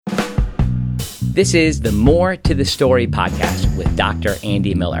This is the More to the Story podcast with Dr.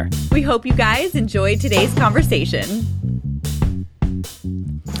 Andy Miller. We hope you guys enjoyed today's conversation.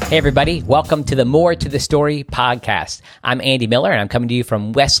 Hey everybody, welcome to the More to the Story podcast. I'm Andy Miller and I'm coming to you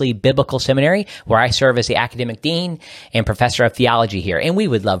from Wesley Biblical Seminary, where I serve as the academic dean and professor of theology here. And we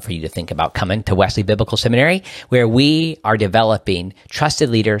would love for you to think about coming to Wesley Biblical Seminary, where we are developing trusted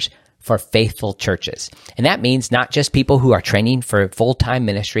leaders for faithful churches. And that means not just people who are training for full-time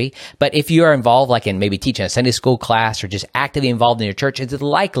ministry, but if you are involved like in maybe teaching a Sunday school class or just actively involved in your church, it's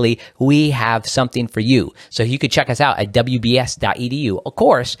likely we have something for you. So you could check us out at wbs.edu. Of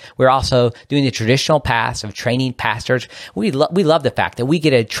course, we're also doing the traditional paths of training pastors. We love the fact that we get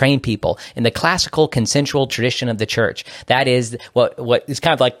to train people in the classical consensual tradition of the church. That is what is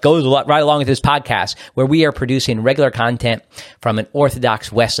kind of like goes right along with this podcast, where we are producing regular content from an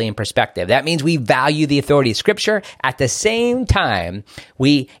Orthodox Wesleyan perspective. That means we value the authority of Scripture. At the same time,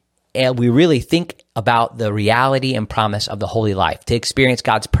 we really think about the reality and promise of the holy life, to experience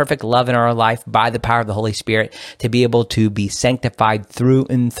God's perfect love in our life by the power of the Holy Spirit, to be able to be sanctified through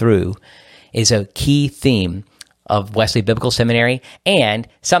and through is a key theme of Wesley Biblical Seminary, and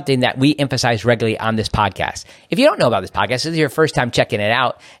something that we emphasize regularly on this podcast. If you don't know about this podcast, this is your first time checking it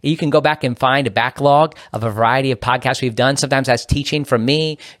out, you can go back and find a backlog of a variety of podcasts we've done. Sometimes that's teaching from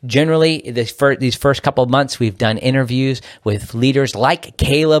me. Generally, these first couple of months, we've done interviews with leaders like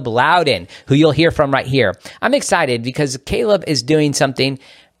Caleb Loudon, who you'll hear from right here. I'm excited because Caleb is doing something.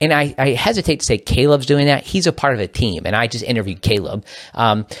 And I hesitate to say Caleb's doing that. He's a part of a team, and I just interviewed Caleb,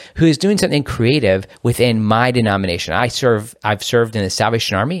 who is doing something creative within my denomination. I've served in the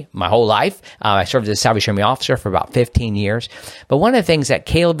Salvation Army my whole life. I served as a Salvation Army officer for about 15 years. But one of the things that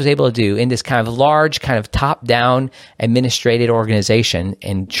Caleb was able to do in this kind of large, kind of top-down administrated organization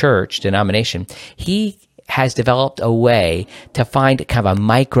and church denomination, he has developed a way to find kind of a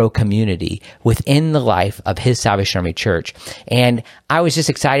micro community within the life of his Salvation Army church. And I was just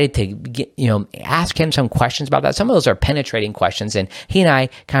excited to ask him some questions about that. Some of those are penetrating questions, and he and I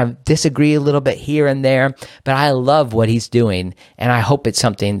kind of disagree a little bit here and there, but I love what he's doing, and I hope it's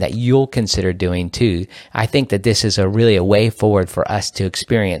something that you'll consider doing too. I think that this is really a way forward for us to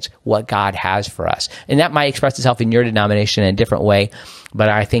experience what God has for us. And that might express itself in your denomination in a different way, but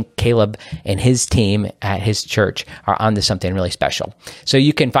I think Caleb and his team at his church are onto something really special. So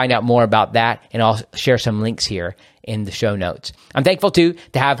you can find out more about that, and I'll share some links here in the show notes. I'm thankful to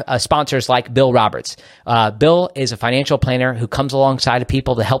have sponsors like Bill Roberts. Bill is a financial planner who comes alongside of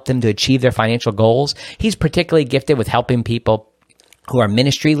people to help them to achieve their financial goals. He's particularly gifted with helping people who are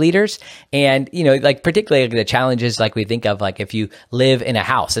ministry leaders, and particularly the challenges like we think of, like if you live in a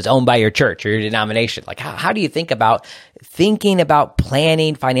house that's owned by your church or your denomination, like how do you think about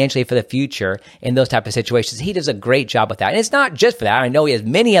planning financially for the future in those type of situations? He does a great job with that, and it's not just for that. I know he has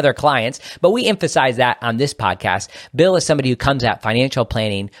many other clients, but we emphasize that on this podcast. Bill is somebody who comes at financial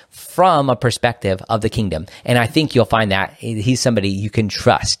planning from a perspective of the kingdom, and I think you'll find that he's somebody you can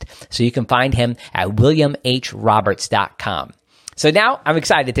trust. So you can find him at williamhroberts.com. So now I'm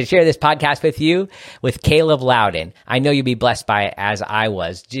excited to share this podcast with you with Caleb Loudon. I know you'll be blessed by it as I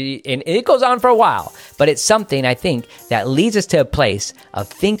was. And it goes on for a while, but it's something I think that leads us to a place of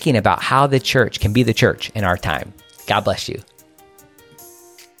thinking about how the church can be the church in our time. God bless you.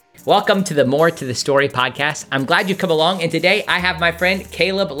 Welcome to the More to the Story podcast. I'm glad you've come along, and today I have my friend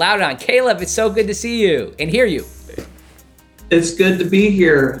Caleb Loudon. Caleb, it's so good to see you and hear you. It's good to be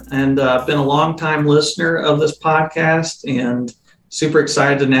here, and I've been a long-time listener of this podcast, and super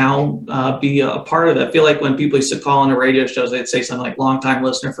excited to now be a part of it. I feel like when people used to call on the radio shows, they'd say something like long-time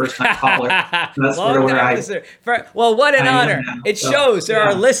listener, first-time caller. That's where I listener. Well, what an honor. It shows there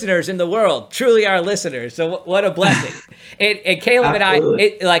are listeners in the world, truly are listeners. So what a blessing. and Caleb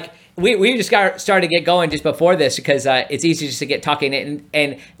Absolutely. And I, we just started to get going just before this because it's easy just to get talking.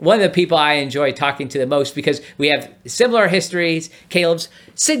 And one of the people I enjoy talking to the most, because we have similar histories. Caleb's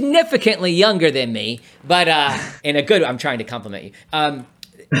significantly younger than me, but in a good. I'm trying to compliment you.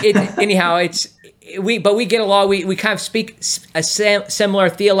 We get along. We kind of speak a similar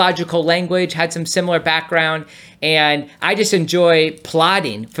theological language, had some similar background, and I just enjoy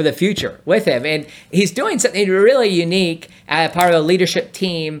plotting for the future with him. And he's doing something really unique as part of the leadership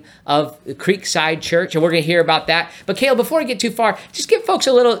team of Creekside Church, and we're going to hear about that. But Caleb, before we get too far, just give folks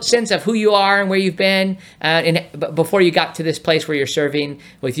a little sense of who you are and where you've been, and before you got to this place where you're serving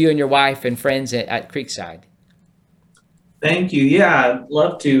with you and your wife and friends at Creekside. Thank you. Yeah, I'd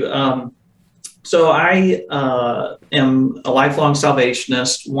love to. So I am a lifelong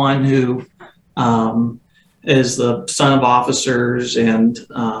salvationist, one who is the son of officers, and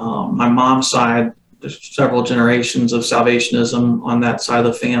my mom's side, there's several generations of salvationism on that side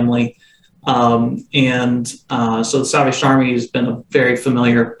of the family. So the Salvation Army has been a very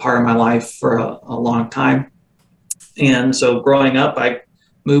familiar part of my life for a long time. And so growing up, I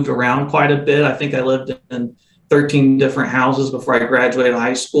moved around quite a bit. I think I lived in 13 different houses before I graduated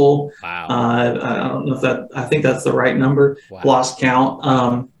high school. Wow. I don't know if I think that's the right number. Wow. Lost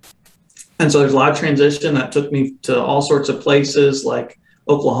count. And so there's a lot of transition that took me to all sorts of places like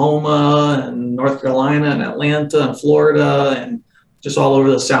Oklahoma and North Carolina and Atlanta and Florida and just all over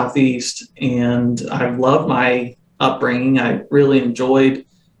the Southeast. And I've loved my upbringing. I really enjoyed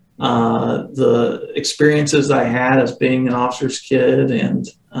the experiences I had as being an officer's kid, and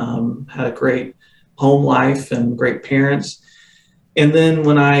had a great home life and great parents. And then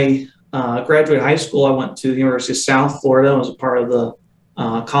when I graduated high school, I went to the University of South Florida. I was a part of the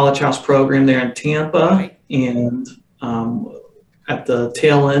College House program there in Tampa. Right. And at the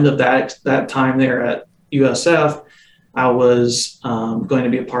tail end of that time there at USF, I was going to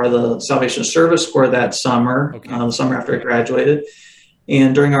be a part of the Salvation Service Corps that summer, the summer after I graduated.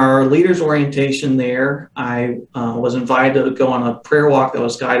 And during our leaders orientation there, I was invited to go on a prayer walk that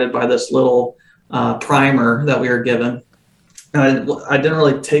was guided by this little primer that we were given. And I didn't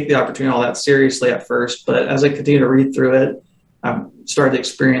really take the opportunity all that seriously at first, but as I continued to read through it, I started to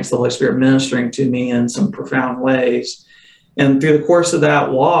experience the Holy Spirit ministering to me in some profound ways. And through the course of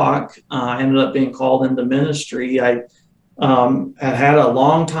that walk, I ended up being called into ministry. I had a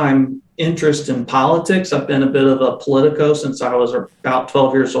long time interest in politics. I've been a bit of a politico since I was about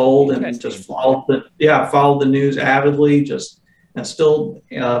 12 years old, and just followed the news avidly, and still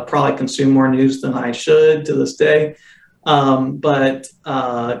probably consume more news than I should to this day. But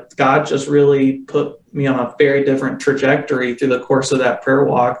God just really put me on a very different trajectory through the course of that prayer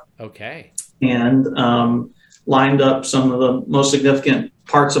walk. Okay. And lined up some of the most significant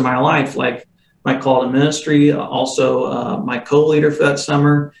parts of my life, like my call to ministry. Also, my co-leader for that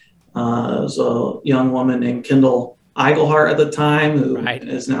summer was a young woman named Kendall Eigelhart at the time, who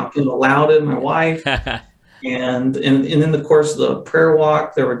is now Kendall Loudon, my wife. And in the course of the prayer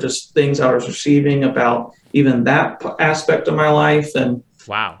walk, there were just things I was receiving about even that aspect of my life. And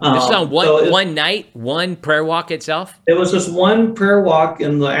wow, this is on one night, one prayer walk itself? It was just one prayer walk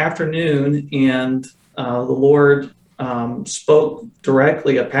in the afternoon, and the Lord spoke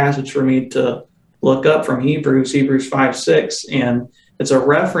directly a passage for me to look up from Hebrews 5:6, and it's a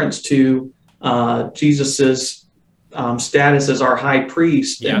reference to Jesus's status as our high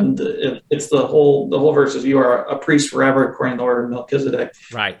priest. Yeah. And it's the whole verse is, "You are a priest forever according to the order of Melchizedek."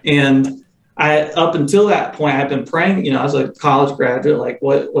 Right. And up until that point, I've been praying, as a college graduate, like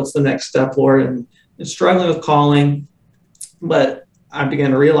what's the next step, Lord? And struggling with calling. But I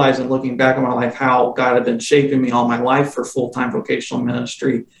began to realize, and looking back on my life, how God had been shaping me all my life for full-time vocational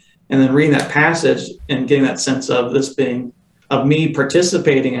ministry. And then reading that passage and getting that sense of this being of me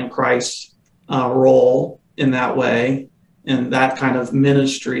participating in Christ's role in that way, and that kind of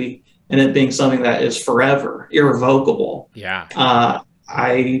ministry, and it being something that is forever, irrevocable. Yeah.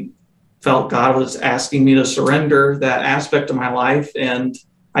 I felt God was asking me to surrender that aspect of my life, and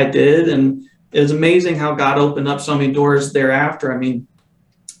I did. And it was amazing how God opened up so many doors thereafter. I mean,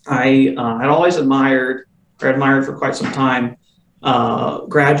 I had always admired for quite some time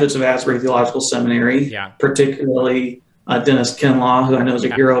graduates of Asbury Theological Seminary, particularly Dennis Kinlaw, who I know is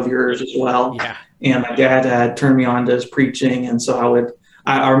a hero of yours as well. Yeah. And my dad had turned me on to his preaching. And so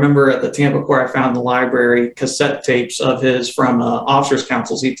I remember at the Tampa Corps, I found in the library cassette tapes of his from officers'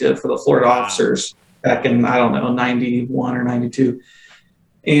 councils he did for the Florida officers back in, 91 or 92.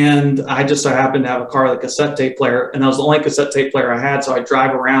 And I just so happened to have a car with a cassette tape player, and that was the only cassette tape player I had. So I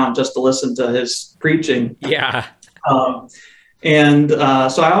drive around just to listen to his preaching. Yeah. So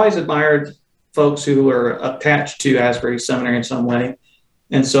I always admired folks who were attached to Asbury Seminary in some way.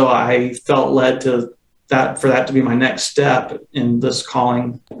 And so I felt led to for that to be my next step in this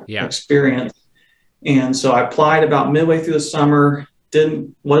calling experience. And so I applied about midway through the summer,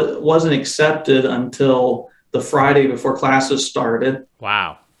 wasn't accepted until the Friday before classes started.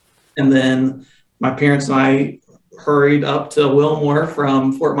 Wow. And then my parents and I hurried up to Wilmore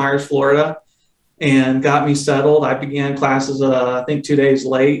from Fort Myers, Florida, and got me settled. I began classes, I think 2 days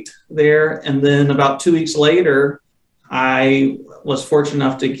late there. And then about 2 weeks later, I was fortunate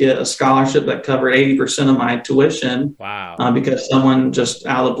enough to get a scholarship that covered 80% of my tuition. Wow. Because someone just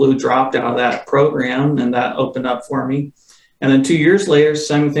out of the blue dropped out of that program, and that opened up for me. And then 2 years later,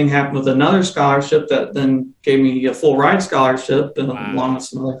 same thing happened with another scholarship that then gave me a full ride scholarship, and along with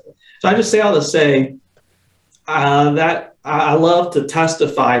some other. So I just say all to say that I love to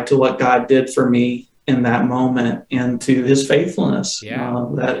testify to what God did for me in that moment, and to his faithfulness. Yeah.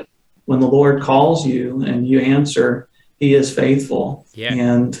 That when the Lord calls you and you answer, he is faithful. Yeah.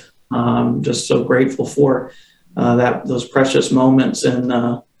 And Just so grateful for those precious moments in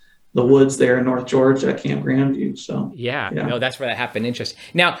the woods there in North Georgia at Camp Grandview. So no, that's where that happened. Interesting.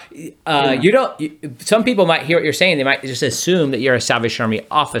 Now, some people might hear what you're saying. They might just assume that you're a Salvation Army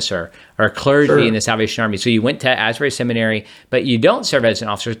officer or clergy in the Salvation Army. So you went to Asbury Seminary, but you don't serve as an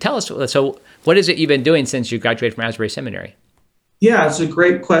officer. Tell us, so what is it you've been doing since you graduated from Asbury Seminary? Yeah, it's a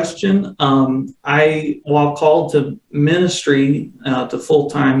great question. While called to ministry, to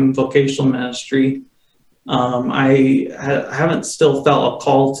full-time vocational ministry, I haven't still felt a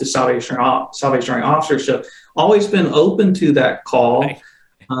call to Salvation Army officership. Always been open to that call. Right.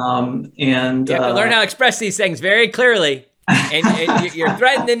 And you have to learn how to express these things very clearly, and you're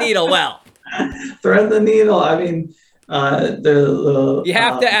threading the needle well. Thread the needle. I mean, you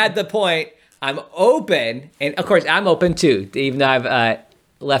have to add the point. I'm open, and of course, I'm open too. Even though I've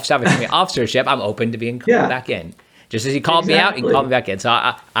left Salvation Army officership, I'm open to being called back in. Just as he called me out, he can call me back in. So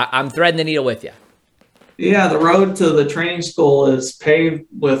I'm threading the needle with you. Yeah, the road to the training school is paved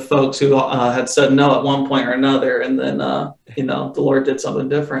with folks who had said no at one point or another, and then the Lord did something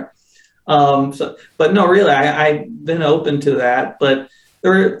different. But no, really, I've been open to that. But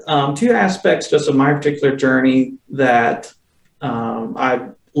there are two aspects just of my particular journey that I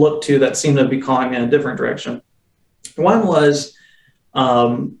looked to that seemed to be calling me in a different direction. One was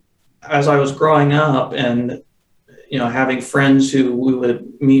as I was growing up and having friends who we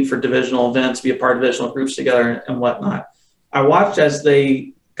would meet for divisional events, be a part of divisional groups together and whatnot. I watched as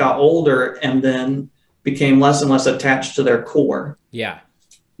they got older and then became less and less attached to their core. Yeah.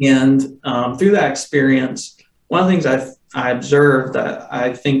 And through that experience, one of the things I observed that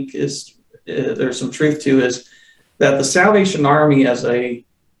I think there's some truth to is that the Salvation Army as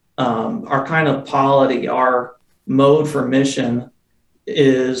our kind of polity, our mode for mission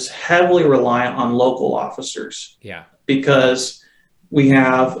is heavily reliant on local officers. Yeah. Because we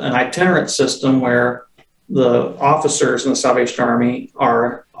have an itinerant system where the officers in the Salvation Army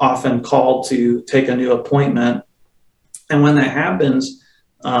are often called to take a new appointment. And when that happens,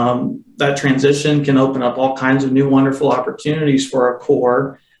 that transition can open up all kinds of new wonderful opportunities for a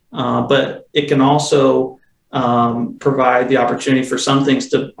corps, but it can also provide the opportunity for some things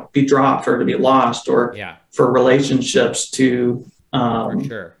to be dropped or to be lost, or for relationships to for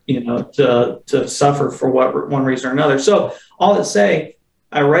sure. To suffer for one reason or another. So all to say,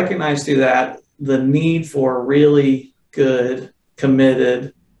 I recognize through that the need for really good,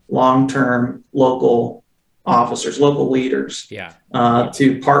 committed, long-term local officers, local leaders,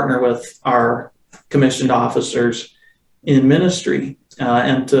 to partner with our commissioned officers in ministry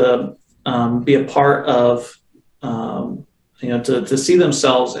and to be a part of, to see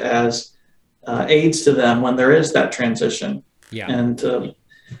themselves as aids to them when there is that transition. Yeah. And so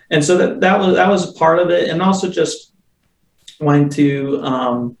that was part of it. And also just wanting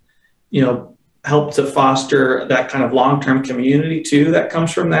to, help to foster that kind of long-term community too, that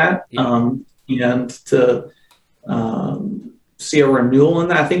comes from that. And to see a renewal in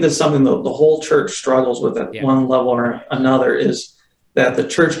that. I think that's something that the whole church struggles with at one level or another, is that the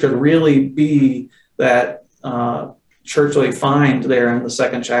church could really be that church that we find there in the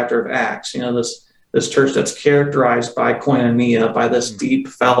second chapter of Acts, this church that's characterized by koinonia, by this deep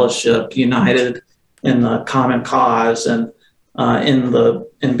fellowship, united in the common cause, and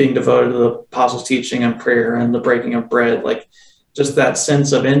in being devoted to the apostles' teaching and prayer and the breaking of bread, like just that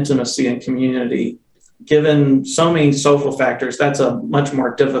sense of intimacy and community. Given so many social factors, that's a much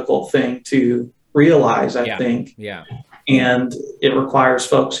more difficult thing to realize, I think. Yeah. And it requires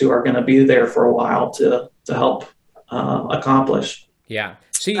folks who are going to be there for a while to help accomplish. Yeah.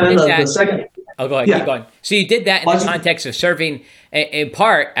 So you did that. Go ahead. Yeah. Keep going. So you did that in the context of serving, in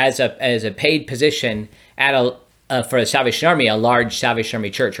part as a paid position at for the Salvation Army, a large Salvation Army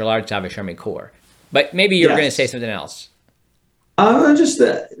church or a large Salvation Army corps. But maybe you're going to say something else. Just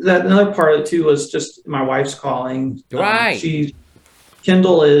that another part of it too was just my wife's calling. Right.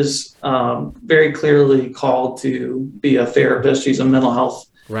 Kendall is very clearly called to be a therapist. She's a mental health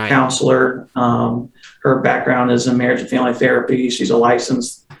counselor. Her background is in marriage and family therapy. She's a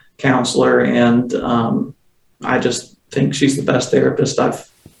licensed counselor, and I just think she's the best therapist I've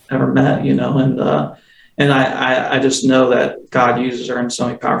ever met. And I just know that God uses her in so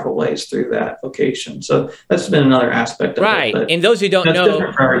many powerful ways through that vocation. So that's been another aspect of it. Right. And those who don't know,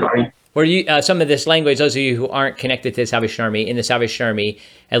 different for everybody. Where you some of this language, those of you who aren't connected to the Salvation Army, in the Salvation Army,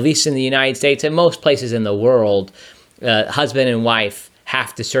 at least in the United States and most places in the world, husband and wife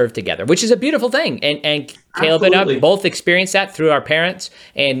have to serve together, which is a beautiful thing. And Caleb and I both experienced that through our parents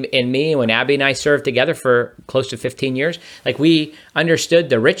and me, when Abby and I served together for close to 15 years. Like, we understood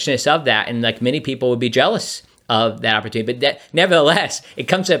the richness of that, and like many people would be jealous of that opportunity. But that, nevertheless, it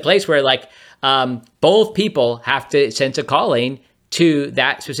comes to a place where like both people have to sense a calling to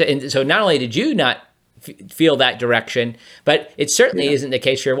that specific. And so not only did you not feel that direction, but it certainly isn't the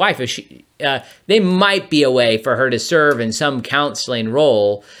case for your wife. If she, they might be a way for her to serve in some counseling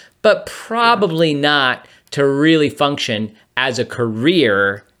role, but probably not to really function as a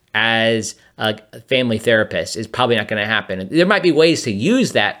career as a family therapist. Is probably not going to happen. There might be ways to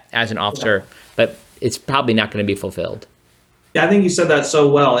use that as an officer, but it's probably not going to be fulfilled. Yeah, I think you said that so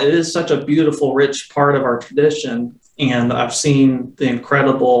well. It is such a beautiful, rich part of our tradition, and I've seen the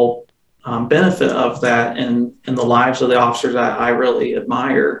incredible benefit of that in the lives of the officers that I really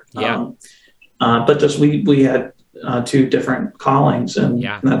admire. Yeah. But just we had two different callings, and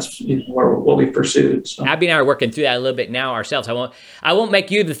that's what we pursued. So. Abby and I are working through that a little bit now ourselves. I won't make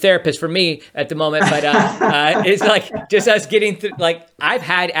you the therapist for me at the moment, but it's like just us getting through. Like I've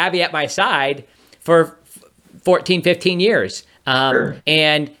had Abby at my side for 14, 15 years.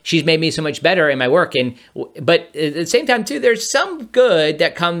 And she's made me so much better in my work. But at the same time too, there's some good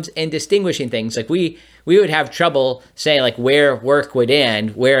that comes in distinguishing things. Like we would have trouble saying like where work would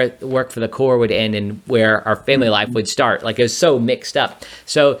end, where work for the Corps would end, and where our family life would start. Like it was so mixed up.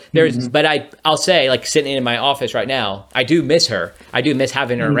 So there's, but I'll say like sitting in my office right now, I do miss her. I do miss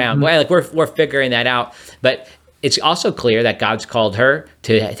having her around. Well, like we're figuring that out. But it's also clear that God's called her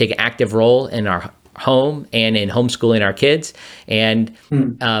to take an active role in our home and in homeschooling our kids, and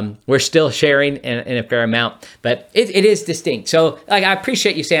we're still sharing in a fair amount, but it is distinct. So like I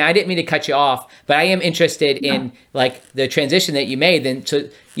appreciate you saying, I didn't mean to cut you off, but I am interested in like the transition that you made. Then so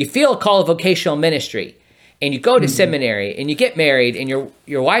you feel a call of vocational ministry, and you go to seminary, and you get married, and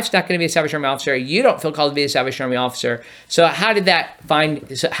your wife's not going to be a Salvation Army officer. You don't feel called to be a Salvation Army officer. So how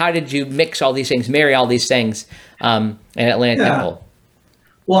did you mix all these things, marry all these things in Atlanta Temple?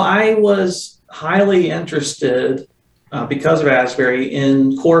 Well, I was highly interested because of Asbury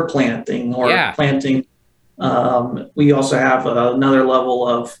in core planting or planting. We also have another level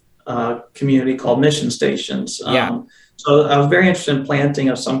of community called mission stations. So I was very interested in planting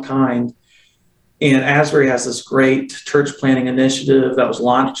of some kind. And Asbury has this great church planting initiative that was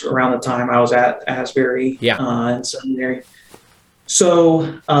launched around the time I was at Asbury in seminary.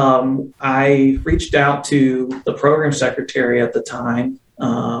 So I reached out to the program secretary at the time,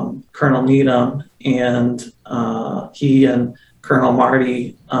 Colonel Needham, and he and Colonel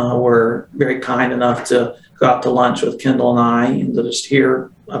Marty were very kind enough to go out to lunch with Kendall and I and to just hear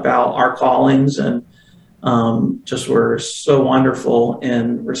about our callings, and just were so wonderful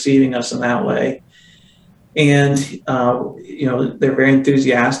in receiving us in that way. And, they're very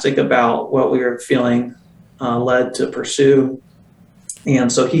enthusiastic about what we were feeling led to pursue.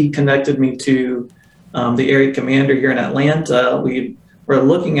 And so he connected me to the area commander here in Atlanta. We're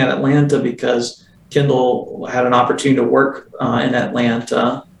looking at Atlanta because Kendall had an opportunity to work in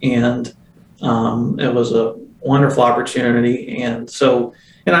Atlanta, and it was a wonderful opportunity. And so,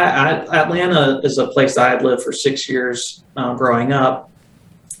 Atlanta is a place that I had lived for 6 years growing up,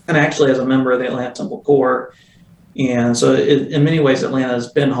 and actually as a member of the Atlanta Temple Corps. And so in many ways, Atlanta has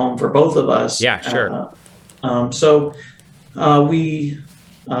been home for both of us. Yeah, sure. So we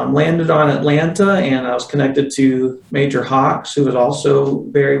landed on Atlanta, and I was connected to Major Hawks, who was also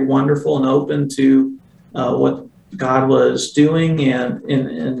very wonderful and open to what God was doing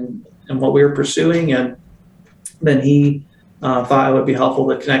and what we were pursuing. And then he thought it would be helpful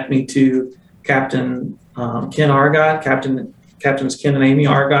to connect me to Captain Ken Argott, Captains Ken and Amy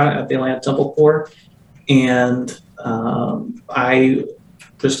Argott at the Atlanta Temple Corps. And I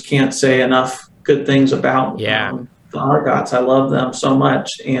just can't say enough good things about the Argotts. I love them so much,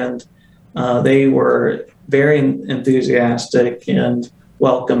 and they were very enthusiastic and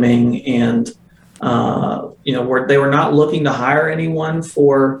welcoming, and they were not looking to hire anyone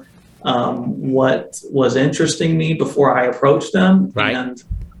for what was interesting me before I approached them, and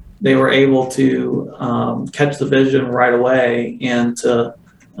they were able to catch the vision right away and to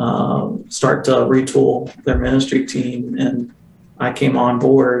start to retool their ministry team. And I came on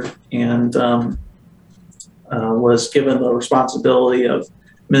board and was given the responsibility of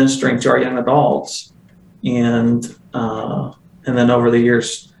ministering to our young adults, and then over the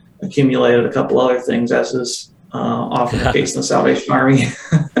years accumulated a couple other things, as is often the case in the Salvation Army.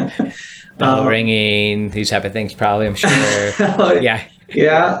 Bell ringing, these type of things, probably, I'm sure.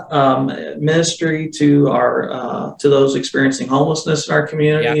 Ministry to our to those experiencing homelessness in our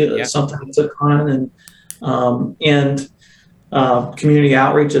community. Sometimes took on, and community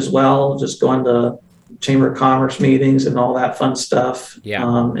outreach as well, just going to Chamber of Commerce meetings and all that fun stuff,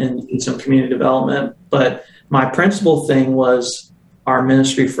 and some community development. But my principal thing was our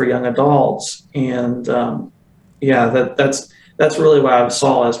ministry for young adults, and yeah, that's really what I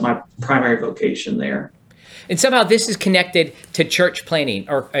saw as my primary vocation there. And somehow this is connected to church planning,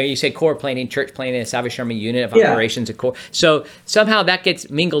 or you say core planning, church planning, a Salvation Army unit of operations at core. So somehow that gets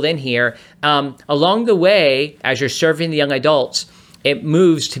mingled in here. Along the way, as you're serving the young adults, it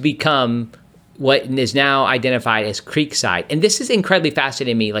moves to become what is now identified as Creekside. And this is incredibly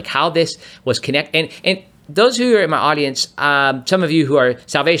fascinating to me, like how this was connected. And those who are in my audience, some of you who are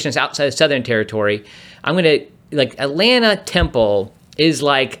Salvationists outside of Southern Territory, I'm going to, like, Atlanta Temple is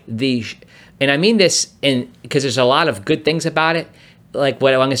like and I mean this because there's a lot of good things about it, like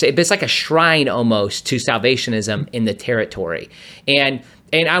what I'm going to say, but it's like a shrine almost to salvationism in the territory. And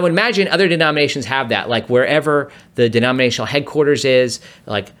I would imagine other denominations have that, like wherever the denominational headquarters is,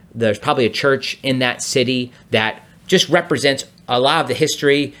 like there's probably a church in that city that just represents a lot of the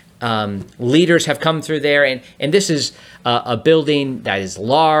history. Leaders have come through there, and this is a building that is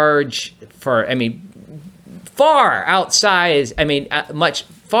large far outside, much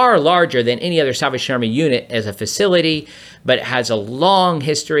far larger than any other Salvation Army unit as a facility, but it has a long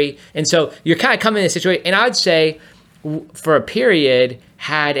history. And so you're kind of coming in this situation, and I would say for a period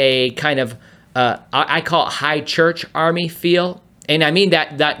had a kind of, I call it high church army feel. And I mean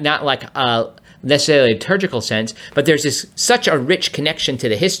that not like necessarily a liturgical sense, but there's such a rich connection to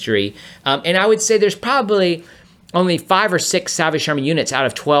the history. And I would say there's probably only 5 or 6 Salvation Army units out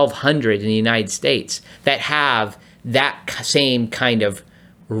of 1,200 in the United States that have that same kind of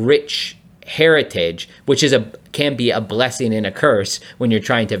rich heritage, which can be a blessing and a curse when you're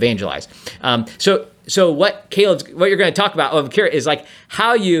trying to evangelize. So what you're going to talk about over here is like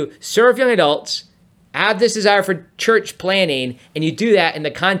how you serve young adults, have this desire for church planning, and you do that in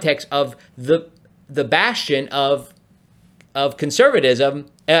the context of the bastion of conservatism,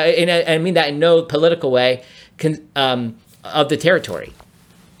 and I mean that in no political way, of the territory.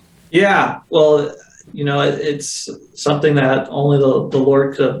 Yeah, well, it's something that only the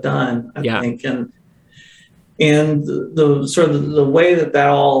Lord could have done, I think, and the sort of the way that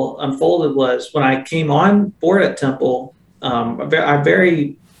all unfolded was when I came on board at Temple. I was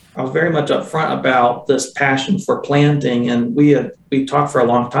very much upfront about this passion for planting, and we talked for a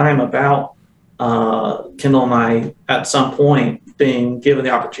long time about Kendall and I at some point being given the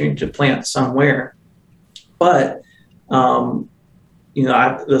opportunity to plant somewhere, but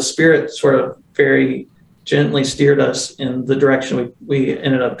the Spirit sort of very gently steered us in the direction we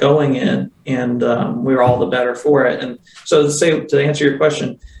ended up going in, and we were all the better for it. And so to answer your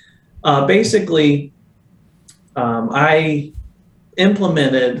question, basically, I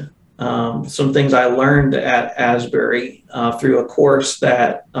implemented some things I learned at Asbury through a course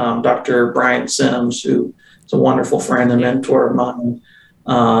that Dr. Brian Sims, who is a wonderful friend and mentor of mine,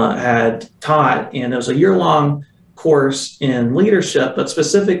 had taught. And it was a year-long course in leadership, but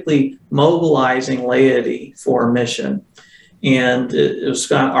specifically mobilizing laity for mission. And it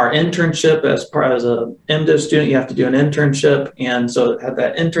was our internship as a MDiv student. You have to do an internship, and so it had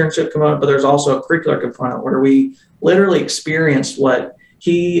that internship component. But there's also a curricular component where we literally experienced what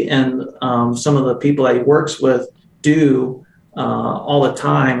he and some of the people that he works with do all the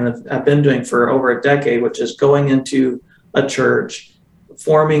time, and have been doing for over a decade, which is going into a church,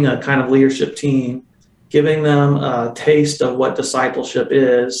 forming a kind of leadership team, giving them a taste of what discipleship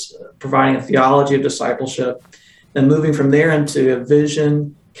is, providing a theology of discipleship, and moving from there into a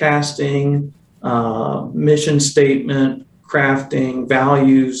vision casting, mission statement crafting,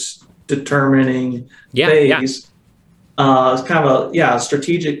 values determining phase. It's kind of a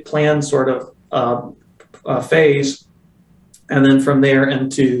strategic plan sort of phase, and then from there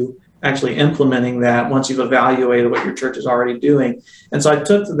into actually implementing that once you've evaluated what your church is already doing. And so I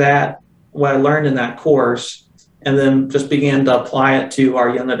took what I learned in that course, and then just began to apply it to our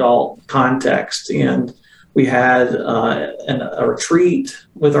young adult context. And we had a retreat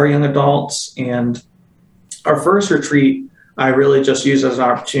with our young adults, and our first retreat I really just used as an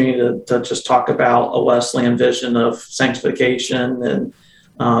opportunity to just talk about a Wesleyan vision of sanctification, and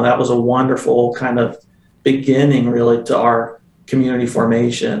that was a wonderful kind of beginning really to our community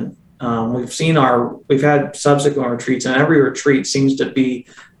formation. We've had subsequent retreats, and every retreat seems to be,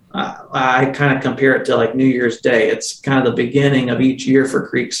 I kind of compare it to like New Year's Day. It's kind of the beginning of each year for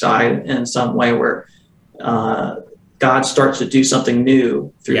Creekside in some way, where God starts to do something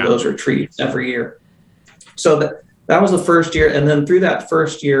new through those retreats every year. So that was the first year. And then through that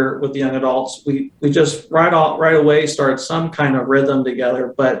first year with the young adults, we just right away started some kind of rhythm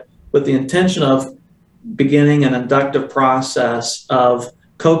together, but with the intention of beginning an inductive process of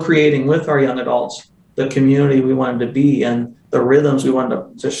co-creating with our young adults the community we wanted to be and the rhythms we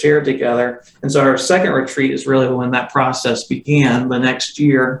wanted to share together. And so our second retreat is really when that process began the next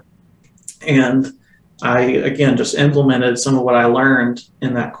year. And I, again, just implemented some of what I learned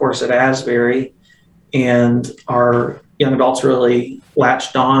in that course at Asbury, and our young adults really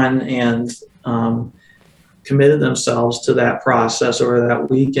latched on and committed themselves to that process over that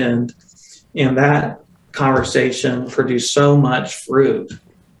weekend. And that conversation produced so much fruit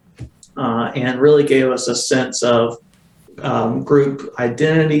and really gave us a sense of group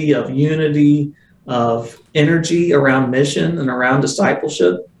identity, of unity, of energy around mission and around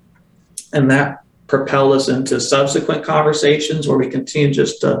discipleship. And that propelled us into subsequent conversations where we continue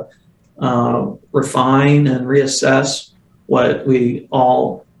just to refine and reassess what we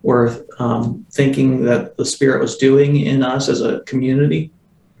all were thinking that the Spirit was doing in us as a community.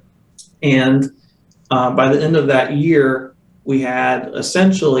 And by the end of that year, we had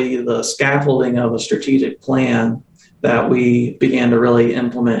essentially the scaffolding of a strategic plan that we began to really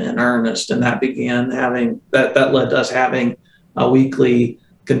implement in earnest. And that began having, that led to us having a weekly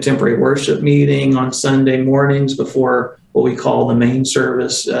contemporary worship meeting on Sunday mornings before what we call the main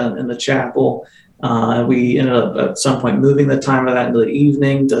service in the chapel. We ended up at some point moving the time of that into the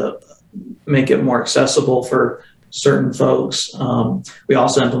evening to make it more accessible for certain folks. We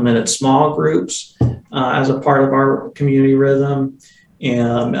also implemented small groups as a part of our community rhythm,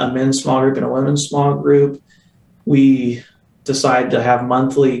 and a men's small group and a women's small group. We decided to have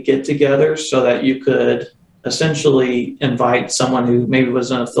monthly get-togethers so that you could essentially invite someone who maybe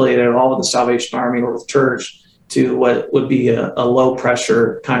wasn't affiliated at all with the Salvation Army or with church to what would be a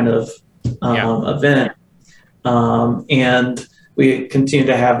low-pressure kind of event. And we continue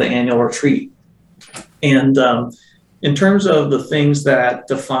to have the annual retreat. And in terms of the things that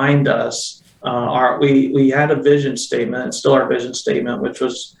defined us, we had a vision statement, it's still our vision statement, which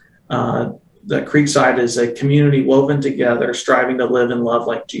was that Creekside is a community woven together, striving to live and love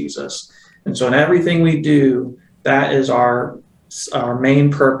like Jesus. And so in everything we do, that is our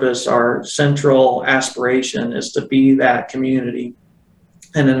main purpose, our central aspiration is to be that community.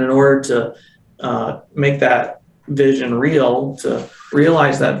 And then in order to make that vision real, to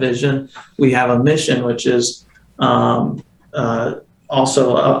realize that vision, we have a mission, which is also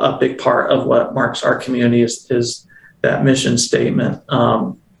a big part of what marks our community is that mission statement,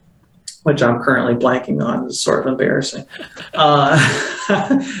 which I'm currently blanking on. It's sort of embarrassing. No,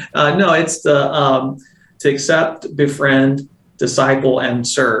 it's to accept, befriend, disciple, and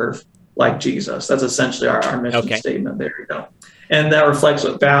serve like Jesus. That's essentially our mission statement. There you go. And that reflects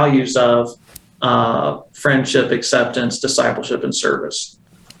what values of friendship, acceptance, discipleship, and service.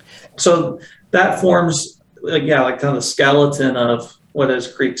 So that forms, like kind of the skeleton of what is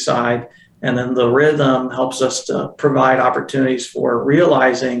Creekside. And then the rhythm helps us to provide opportunities for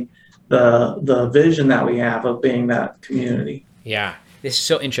realizing the vision that we have of being that community. Yeah, this is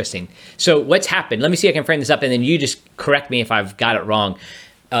so interesting. So what's happened? Let me see if I can frame this up, and then you just correct me if I've got it wrong.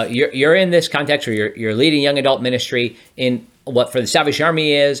 You're in this context where you're leading young adult ministry in what for the Salvation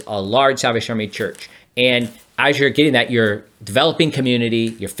Army is a large Salvation Army church. And as you're getting that, you're developing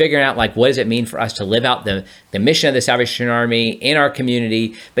community, you're figuring out like, what does it mean for us to live out the mission of the Salvation Army in our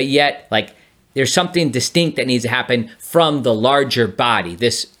community, but yet like there's something distinct that needs to happen from the larger body,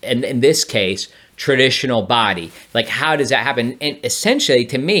 in this case, traditional body. Like, how does that happen? And essentially,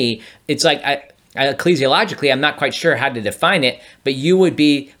 to me, it's like, ecclesiologically, I'm not quite sure how to define it, but you would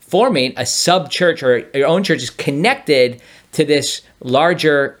be forming a sub-church, or your own church is connected to this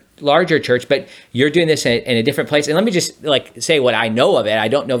larger church, but you're doing this in a different place. And let me just like say what I know of it. I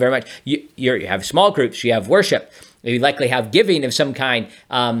don't know very much. You have small groups, you have worship, you likely have giving of some kind.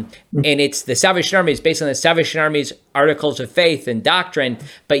 And it's the Salvation Army is based on the Salvation Army's articles of faith and doctrine,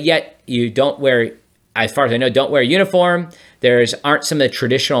 but yet you don't wear, as far as I know, don't wear a uniform. Aren't some of the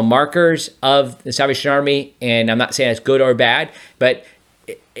traditional markers of the Salvation Army. And I'm not saying it's good or bad, but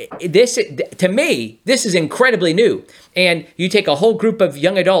this, to me, this is incredibly new. And you take a whole group of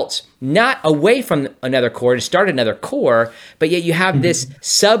young adults, not away from another core to start another core, but yet you have this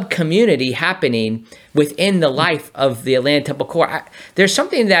sub-community happening within the life of the Atlanta Temple Core. There's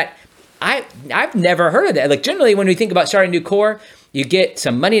something that I've never heard of that. Like generally when we think about starting a new core, you get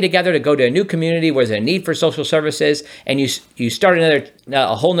some money together to go to a new community where there's a need for social services, and you start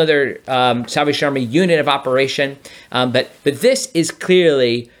a whole nother Salvation Army unit of operation. But this is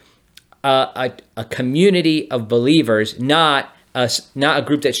clearly a community of believers, not a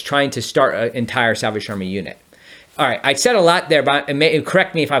group that's trying to start an entire Salvation Army unit. All right, I said a lot there, but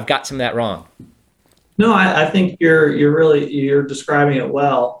correct me if I've got some of that wrong. No, I think you're describing it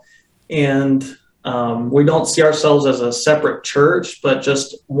well, and we don't see ourselves as a separate church, but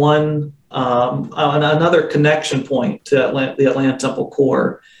just one another connection point to the Atlanta Temple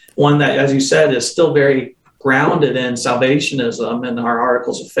Core. One that, as you said, is still very grounded in salvationism and our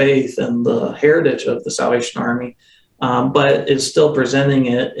articles of faith and the heritage of the Salvation Army, but is still presenting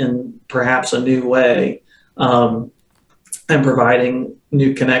it in perhaps a new way, and providing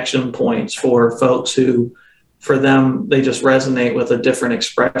new connection points for folks who, for them, they just resonate with a different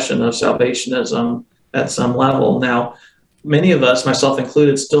expression of salvationism at some level. Now, many of us, myself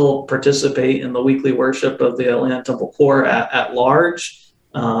included, still participate in the weekly worship of the Atlanta Temple Corps at large,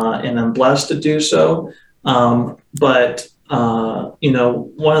 and I'm blessed to do so. But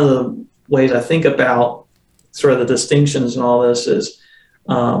one of the ways I think about sort of the distinctions in all this is,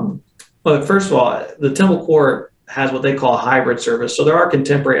 well, first of all, the Temple Corps has what they call a hybrid service. So there are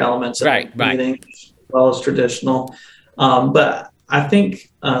contemporary elements of meeting as well as traditional. But I think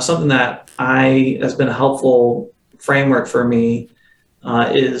something that has been a helpful framework for me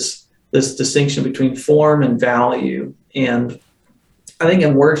is this distinction between form and value. And I think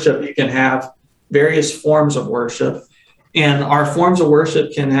in worship, you can have various forms of worship, and our forms of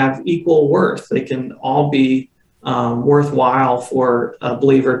worship can have equal worth. They can all be worthwhile for a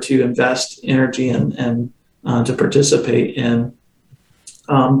believer to invest energy and to participate in.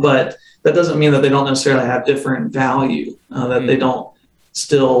 But that doesn't mean that they don't necessarily have different value, that they don't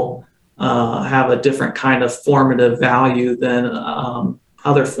still have a different kind of formative value than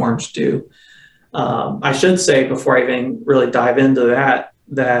other forms do. I should say, before I even really dive into that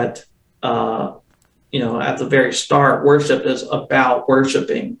at the very start, worship is about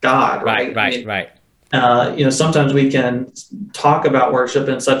worshiping God, right? Right. Sometimes we can talk about worship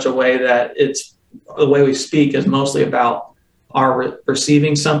in such a way that the way we speak is mostly about our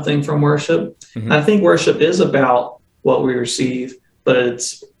receiving something from worship. Mm-hmm. I think worship is about what we receive, but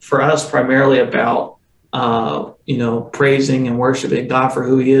it's for us primarily about praising and worshiping God for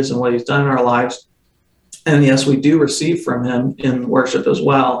who He is and what He's done in our lives. And yes, we do receive from Him in worship as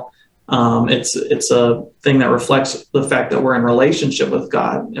well. It's a thing that reflects the fact that we're in relationship with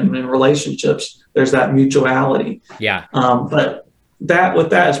God, and in relationships, there's that mutuality. Yeah. But with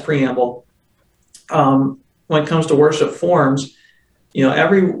that as preamble, when it comes to worship forms,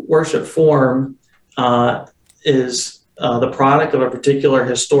 every worship form is the product of a particular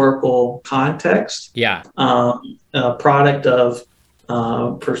historical context. Yeah. A product of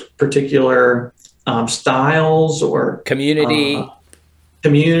particular styles or community,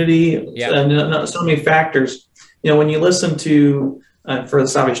 yeah. And so many factors. When you listen to for the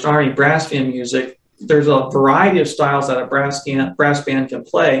Salvation Army brass band music, there's a variety of styles that a brass band can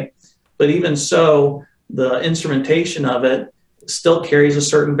play, but even so, the instrumentation of it still carries a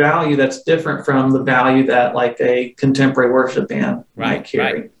certain value that's different from the value that like a contemporary worship band might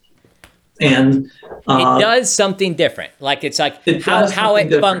carry. Right. And it does something different. Like it's like how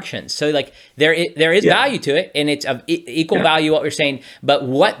it functions. So like there is value to it, and it's of equal value what we're saying. But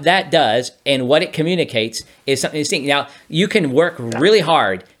what that does and what it communicates is something distinct. Now you can work really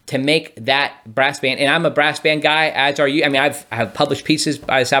hard to make that brass band, and I'm a brass band guy, as are you. I mean, I have published pieces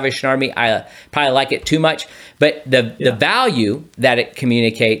by the Salvation Army. I probably like it too much, but the value that it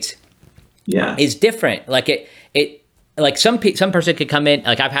communicates is different. Like it like some person could come in,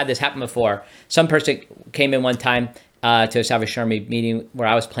 like I've had this happen before. Some person came in one time to a Salvation Army meeting where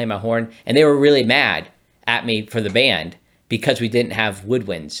I was playing my horn, and they were really mad at me for the band because we didn't have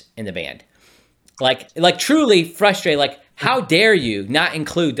woodwinds in the band. Like truly frustrated, like how dare you not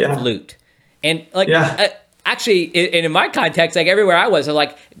include the flute? And actually, in my context, like everywhere I was, I'm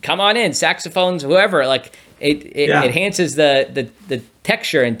like, come on in, saxophones, whoever. Like it enhances the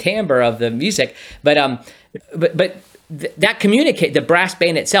texture and timbre of the music, but that communicate, the brass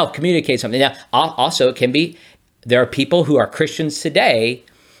band itself communicates something. Now, also it can be, there are people who are Christians today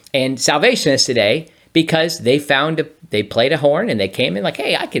and Salvationists today because they played a horn and they came in like,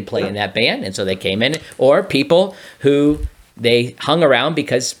 hey, I could play in that band. And so they came in, or people who they hung around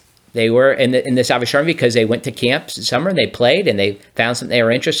because they were in the Salvation Army because they went to camps in summer and they played and they found something they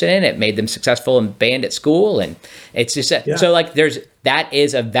were interested in. It made them successful in band at school. And it's just, so like that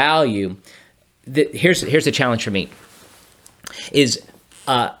is a value. Here's the challenge for me is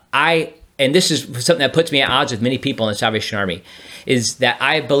and this is something that puts me at odds with many people in the Salvation Army, is that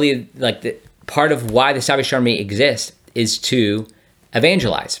I believe like the part of why the Salvation Army exists is to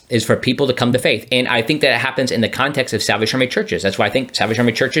evangelize, is for people to come to faith. And I think that it happens in the context of Salvation Army churches. That's why I think Salvation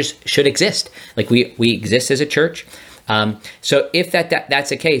Army churches should exist. Like we exist as a church. So if that's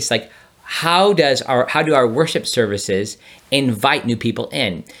the case, like how do our worship services invite new people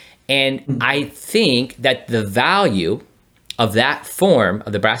in? And I think that the value of that form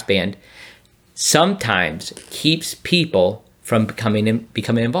of the brass band sometimes keeps people from becoming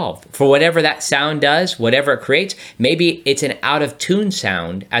involved. For whatever that sound does, whatever it creates, maybe it's an out of tune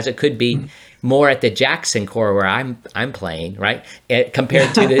sound, as it could be. more at the Jackson Corps where I'm playing, right?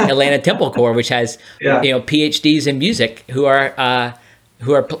 Compared to the Atlanta Temple Corps, which has PhDs in music who are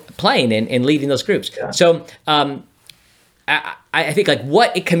playing and leading those groups. Yeah. So I think like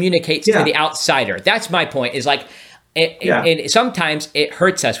what it communicates to the outsider. That's my point. Is like, and sometimes it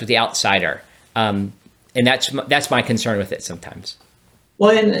hurts us with the outsider, and that's my concern with it sometimes.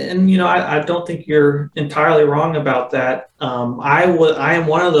 Well, and I don't think you're entirely wrong about that. I am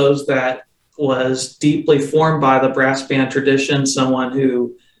one of those that was deeply formed by the brass band tradition. Someone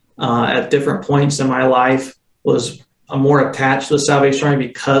who, at different points in my life, was more attached to the Salvation Army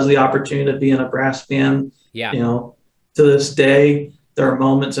because of the opportunity to be in a brass band. Yeah. To this day, there are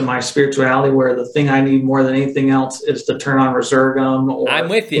moments in my spirituality where the thing I need more than anything else is to turn on Resurgam or I'm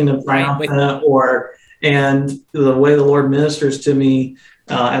with you. Kingdom Triumphant, and the way the Lord ministers to me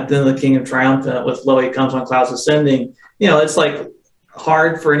at the end of the Kingdom Triumphant with "Lo, He comes on clouds ascending." It's like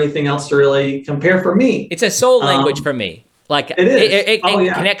hard for anything else to really compare for me. It's a soul language for me. Like it is. It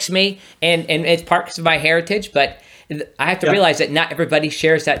connects me, and it's part of my heritage. But I have to realize that not everybody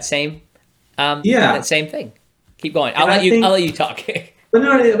shares that same that same thing. Keep going. I'll let you talk. But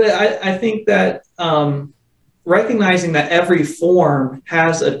I think that recognizing that every form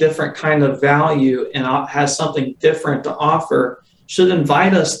has a different kind of value and has something different to offer should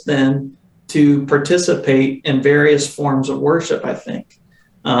invite us then to participate in various forms of worship. I think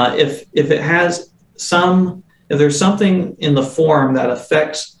if there's something in the form that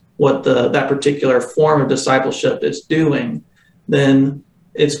affects what that particular form of discipleship is doing, then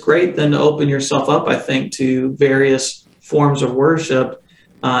it's great then to open yourself up, I think, to various forms of worship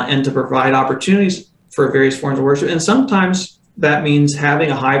and to provide opportunities for various forms of worship. And sometimes that means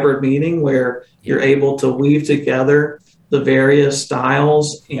having a hybrid meeting where you're able to weave together the various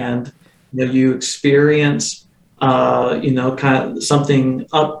styles and you experience kind of something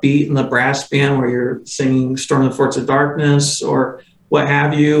upbeat in the brass band where you're singing "Storm in the Forts of Darkness" or what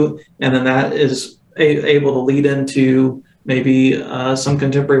have you, and then that is able to lead into maybe some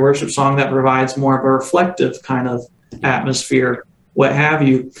contemporary worship song that provides more of a reflective kind of atmosphere, what have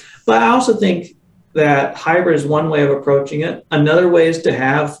you. But I also think that hybrid is one way of approaching it. Another way is to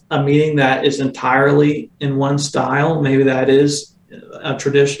have a meeting that is entirely in one style. Maybe that is a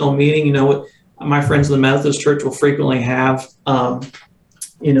traditional meeting. My friends in the Methodist Church will frequently have,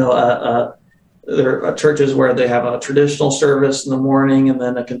 there are churches where they have a traditional service in the morning and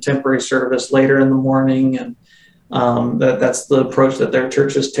then a contemporary service later in the morning, and that's the approach that their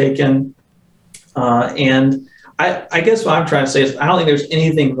church has taken. And I guess what I'm trying to say is I don't think there's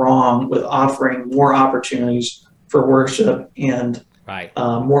anything wrong with offering more opportunities for worship and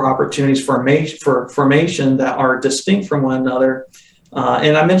more opportunities for formation that are distinct from one another.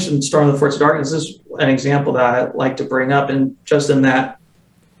 And I mentioned "Storm of the Forts of Darkness." This is an example that I like to bring up, and just in that,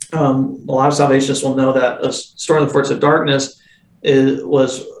 a lot of Salvationists will know that "Storm of the Forts of Darkness"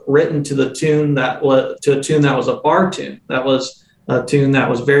 was written to a tune that was a bar tune. That was a tune that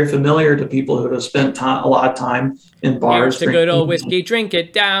was very familiar to people who have spent a lot of time in bars. Here's the good old whiskey, drink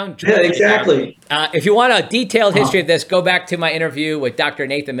it down. Exactly. If you want a detailed history of this, go back to my interview with Dr.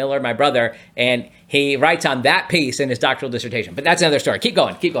 Nathan Miller, my brother, and he writes on that piece in his doctoral dissertation. But that's another story. Keep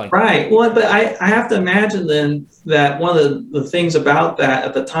going. Right. Well, but I have to imagine then that one of the things about that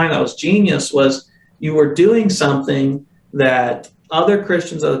at the time that was genius was you were doing something that other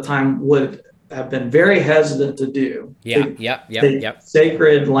Christians at the time would have been very hesitant to do. Take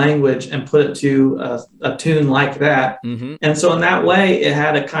sacred language and put it to a tune like that. Mm-hmm. And so in that way, it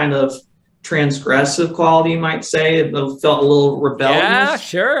had a kind of transgressive quality, you might say. It felt a little rebellious. Yeah,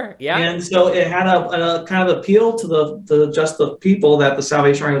 sure. Yeah. And so it had a kind of appeal to the people that the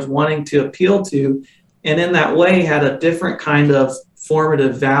Salvation Army was wanting to appeal to. And in that way, had a different kind of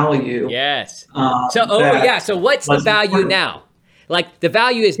formative value. Yes. So what's the value important now? Like the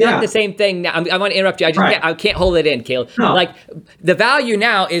value is not the same thing now. I want to interrupt you. I can't hold it in, Caleb. No. Like the value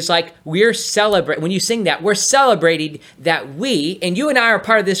now is like we're celebrating. When you sing that, we're celebrating that we, and you and I are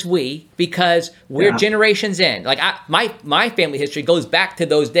part of this we, because we're generations in. Like my family history goes back to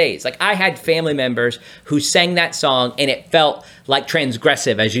those days. Like I had family members who sang that song and it felt like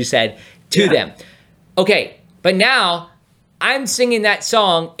transgressive, as you said, to them. Okay, but now I'm singing that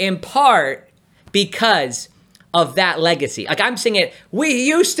song in part because of that legacy. Like I'm singing, we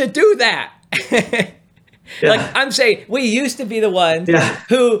used to do that. Like I'm saying, we used to be the ones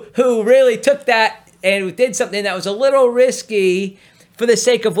who really took that and did something that was a little risky for the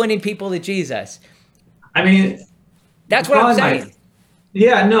sake of winning people to Jesus. I mean, that's what I'm saying.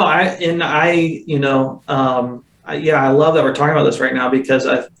 I love that we're talking about this right now because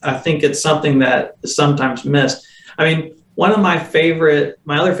I think it's something that is sometimes missed. I mean, one of my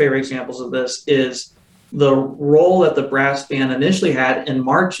other favorite examples of this is the role that the brass band initially had in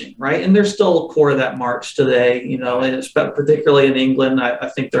marching, right? And there's still a corps that march today, you know, and particularly in England. I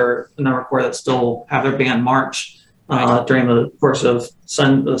think there are a number of corps that still have their band march during the course of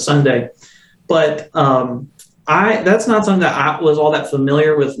Sunday. But that's not something that was all that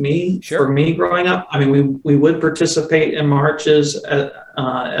familiar with me. Sure. For me growing up. I mean, we would participate in marches at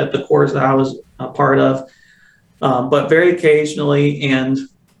the corps that I was a part of, but very occasionally. And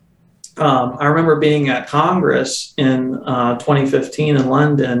I remember being at Congress in 2015 in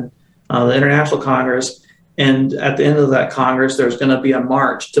London, the International Congress, and at the end of that Congress, there's going to be a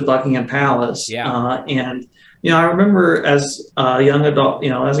march to Buckingham Palace. Yeah. And I remember as a young adult,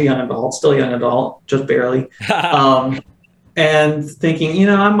 still a young adult, just barely, and thinking,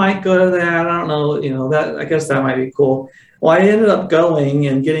 I might go to that. I don't know, that I guess that might be cool. Well, I ended up going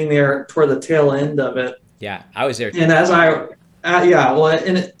and getting there toward the tail end of it. Yeah, I was there too. And as I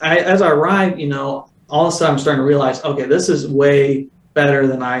arrived, all of a sudden I'm starting to realize, okay, this is way better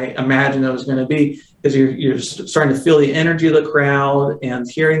than I imagined it was going to be, because you're starting to feel the energy of the crowd and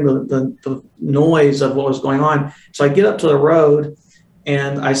hearing the noise of what was going on. So I get up to the road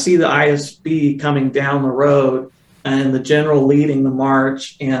and I see the ISB coming down the road and the general leading the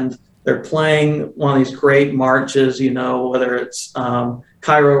march, and they're playing one of these great marches, whether it's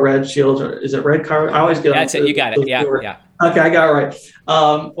Cairo Red Shields, or is it Red Cairo? I always get That's it. You got it. Yeah. Yeah. Okay, I got it right.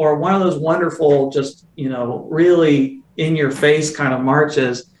 Or one of those wonderful, just, really in your face kind of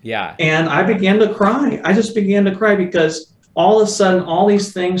marches. Yeah. And I began to cry. I just began to cry because all of a sudden, all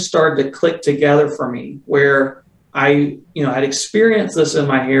these things started to click together for me, where I, had experienced this in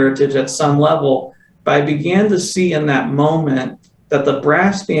my heritage at some level, but I began to see in that moment that the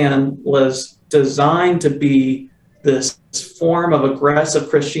brass band was designed to be this form of aggressive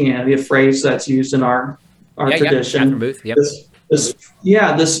Christianity, a phrase that's used in our tradition. Catherine Booth. Yep.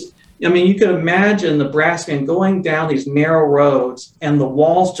 You could imagine the brass band going down these narrow roads and the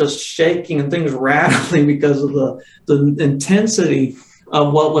walls just shaking and things rattling because of the intensity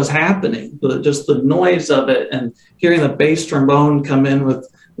of what was happening, just the noise of it, and hearing the bass trombone come in with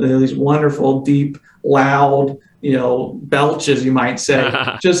these wonderful, deep, loud, belches, you might say.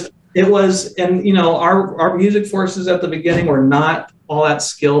 It was, and our music forces at the beginning were not all that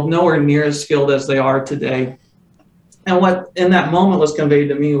skilled, nowhere near as skilled as they are today. And what in that moment was conveyed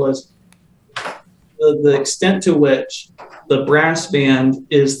to me was the extent to which the brass band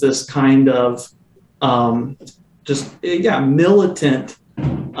is this kind of militant,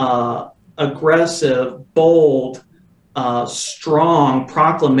 aggressive, bold, strong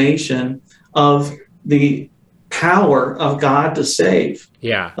proclamation of the power of God to save.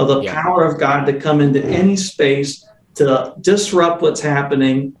 Yeah. Of the power of God to come into any space, to disrupt what's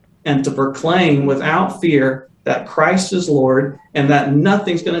happening, and to proclaim without fear that Christ is Lord and that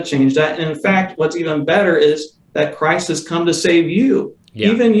nothing's going to change that. And in fact, what's even better is that Christ has come to save you,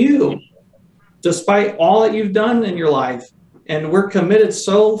 even you, despite all that you've done in your life. And we're committed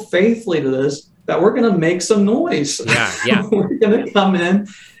so faithfully to this that we're going to make some noise. Yeah. We're going to come in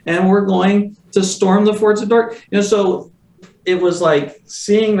and we're going to storm the forts of dark. So it was like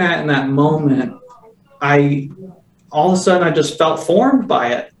seeing that in that moment, all of a sudden I just felt formed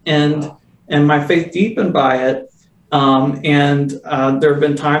by it, and my faith deepened by it. And there have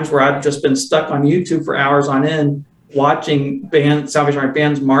been times where I've just been stuck on YouTube for hours on end, watching Salvation Army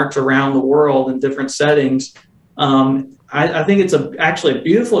bands march around the world in different settings. I think it's actually a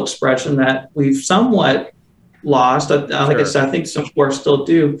beautiful expression that we've somewhat lost. Like I said, I think some corps still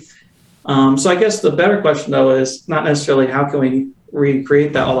do. So I guess the better question, though, is not necessarily how can we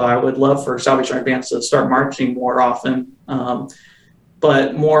recreate that, although I would love for Salvation Army bands to start marching more often,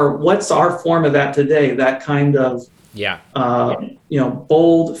 but more, what's our form of that today? That kind of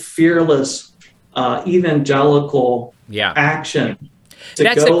bold, fearless, evangelical action.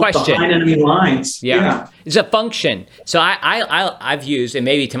 That's the question. Behind enemy lines. Yeah. It's a function. So I've used, and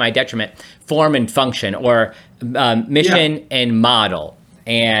maybe to my detriment, form and function, or mission and model.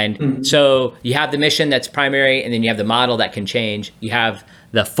 And so you have the mission that's primary, and then you have the model that can change. You have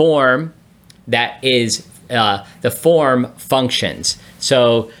the form that is the form functions.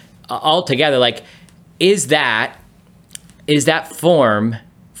 So altogether, is that form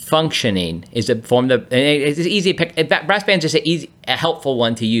functioning? Is it form it's easy to pick. Brass band's just a helpful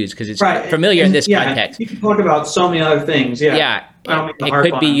one to use because it's familiar in this context. You can talk about so many other things. Yeah.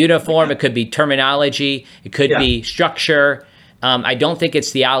 It could be uniform. It could be terminology. It could be structure. I don't think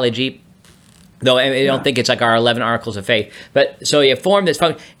it's theology, though. I don't think it's like our 11 articles of faith. But so you have form that's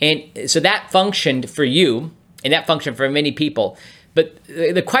function, and so that functioned for you, and that functioned for many people. But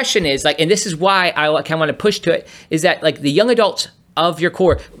the question is like, and this is why I kind of want to push to it, is that like the young adults of your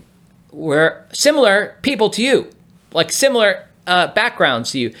core were similar people to you, like similar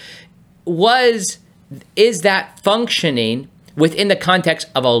backgrounds to you. Is that functioning within the context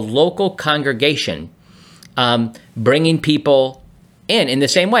of a local congregation, bringing people in the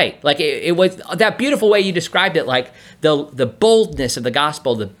same way? Like it was that beautiful way you described it, like the boldness of the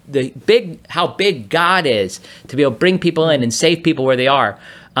gospel, the big, how big God is to be able to bring people in and save people where they are.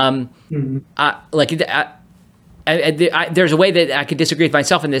 There's a way that I could disagree with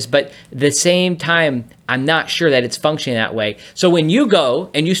myself in this, but at the same time, I'm not sure that it's functioning that way. So when you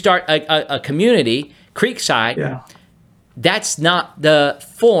go and you start a community, Creekside, that's not the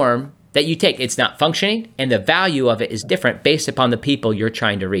form that you take. It's not functioning, and the value of it is different based upon the people you're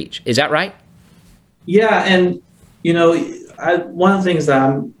trying to reach. Is that right? Yeah, and one of the things that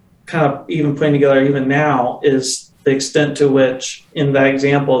I'm kind of even putting together even now is the extent to which, in that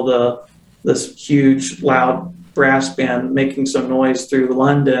example, this huge, loud brass band making some noise through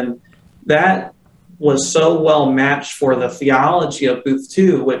London, that was so well matched for the theology of Booth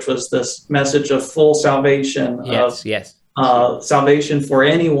 2, which was this message of full salvation, salvation for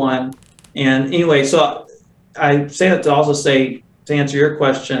anyone. And anyway, so I say that to also say, to answer your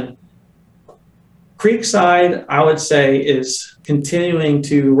question, Creekside, I would say, is continuing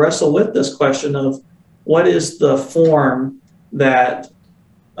to wrestle with this question of what is the form that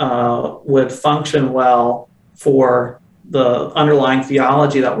would function well for the underlying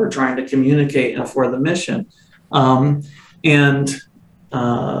theology that we're trying to communicate and for the mission. I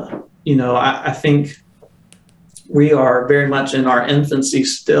think we are very much in our infancy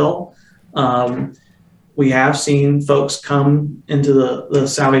still. We have seen folks come into the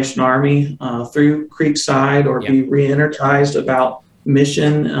Salvation Army through Creekside or be re-energized about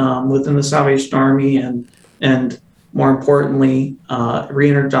mission within the Salvation Army, and more importantly,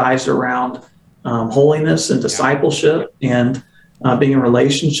 re-energized around holiness and discipleship and being in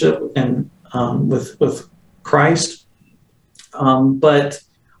relationship and with Christ. But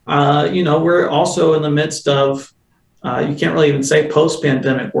we're also in the midst of you can't really even say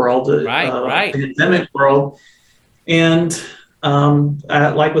post-pandemic world, pandemic world, and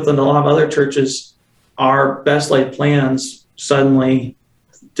like within a lot of other churches, our best laid plans suddenly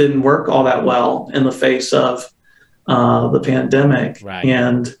didn't work all that well in the face of the pandemic.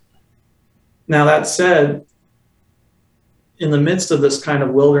 And now that said, in the midst of this kind of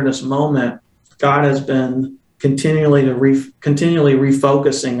wilderness moment, God has been continually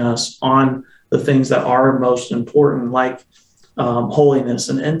refocusing us on the things that are most important, like holiness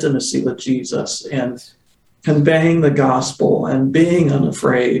and intimacy with Jesus, and conveying the gospel and being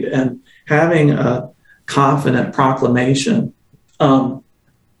unafraid and having a confident proclamation, and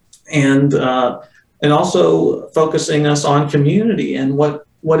also focusing us on community and what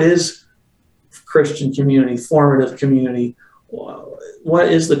is Christian community, formative community. What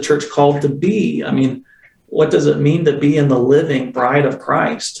is the church called to be? I mean, what does it mean to be in the living bride of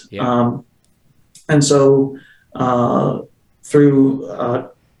Christ? And so through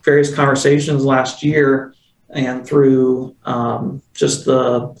various conversations last year and through just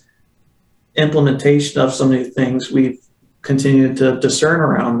the implementation of some of the things, we've continued to discern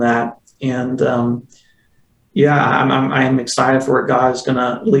around that. And I'm excited for where God is going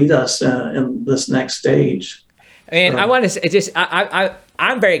to lead us in this next stage. And I want to say,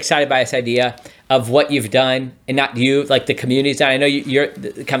 I'm very excited by this idea of what you've done, and not you, like the community's done. I know you're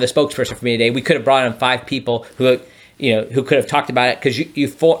kind of the spokesperson for me today. We could have brought on 5 people who could have talked about it, because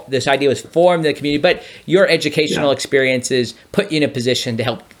this idea was form the community, but your educational experiences put you in a position to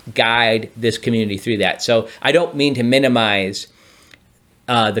help guide this community through that. So I don't mean to minimize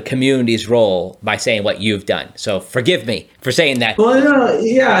the community's role by saying what you've done. So forgive me for saying that. Well,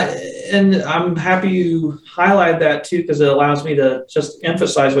 and I'm happy you highlight that too, because it allows me to just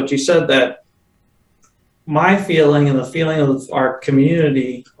emphasize what you said, that my feeling and the feeling of our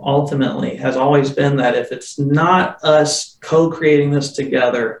community ultimately has always been that if it's not us co-creating this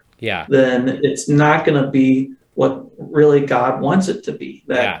together, then it's not going to be what really God wants it to be.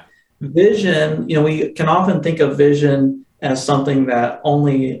 That vision, we can often think of vision as something that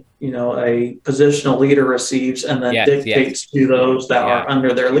only, a positional leader receives and then dictates to those that are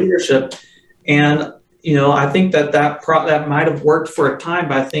under their leadership. And, I think that might have worked for a time,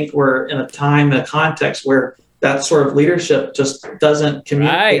 but I think we're in a context where that sort of leadership just doesn't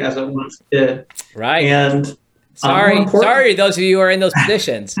communicate as it once did. Right. And sorry, those of you who are in those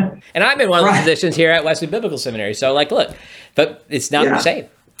positions. And I'm in one of those positions here at Wesley Biblical Seminary. So look, but it's not the same.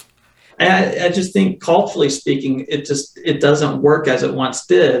 I just think culturally speaking, it doesn't work as it once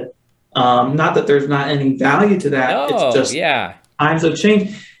did. Not that there's not any value to that. It's just times have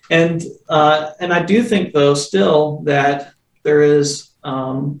changed. And I do think, though, still that there is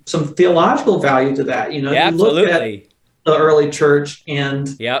some theological value to that. You know, Yeah, you look absolutely. at the early church, and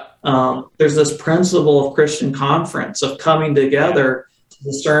there's this principle of Christian conference, of coming together to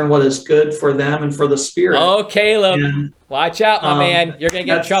discern what is good for them and for the Spirit. Oh, Caleb, and, watch out, my man. You're going to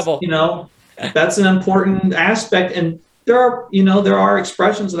get in trouble. You know, that's an important aspect. And there are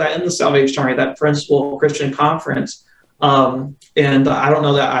expressions of that in the Salvation Army, that principle of Christian conference. And I don't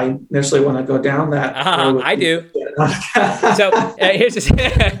know that I necessarily want to go down that. I do. So here's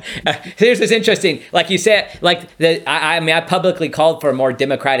this interesting, like you said, like I publicly called for more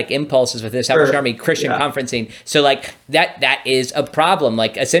democratic impulses with this Salvation Army Christian conferencing. So like that is a problem.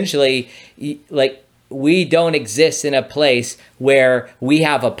 Like essentially, like we don't exist in a place where we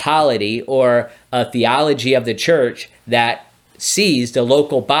have a polity or a theology of the church that sees the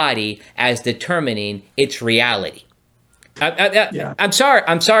local body as determining its reality. I'm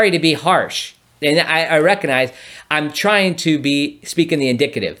sorry to be harsh, and I recognize I'm trying to be speaking the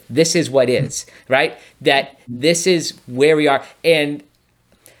indicative. This is what is, right? That this is where we are, and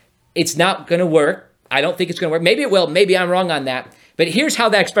it's not going to work. I don't think it's going to work. Maybe it will. Maybe I'm wrong on that. But here's how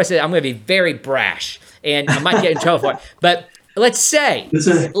that expresses it. I'm going to be very brash, and I might get in trouble for it. But let's say,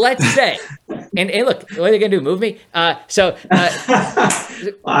 and look, what are they going to do? Move me? I'm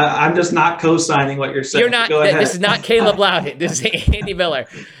just not co-signing what you're saying. You're not. Go ahead. This is not Caleb Loudon. This is Andy Miller.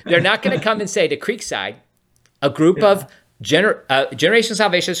 They're not going to come and say to Creekside, a group of generational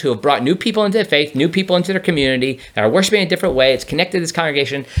salvationists who have brought new people into the faith, new people into their community, that are worshiping in a different way. It's connected to this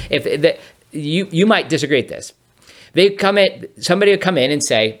congregation. You might disagree with this. Somebody would come in and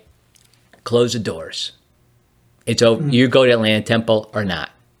say, close the doors. It's over. You go to Atlanta Temple or not.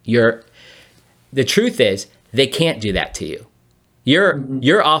 The truth is, they can't do that to you.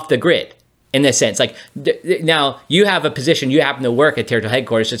 You're off the grid in this sense. Like now, you have a position. You happen to work at territorial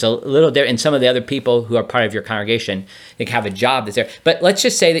headquarters. It's a little different. And some of the other people who are part of your congregation, they have a job that's there. But let's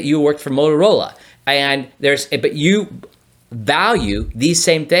just say that you worked for Motorola, but you value these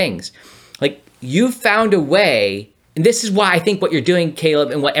same things. Like you found a way. And this is why I think what you're doing, Caleb,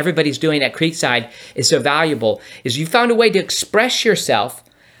 and what everybody's doing at Creekside is so valuable, is you found a way to express yourself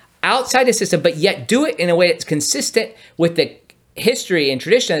outside the system, but yet do it in a way that's consistent with the history and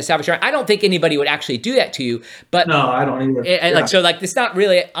tradition of the Salvation Army. I don't think anybody would actually do that to you, but no, I don't either. So it's not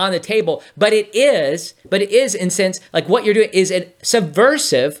really on the table, but it is in sense, like what you're doing is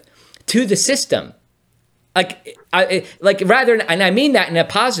subversive to the system. Rather, and I mean that in a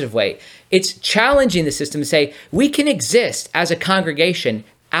positive way, it's challenging the system to say we can exist as a congregation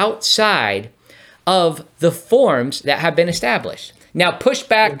outside of the forms that have been established. Now, push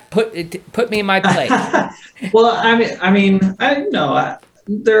back, put me in my place. Well, I mean,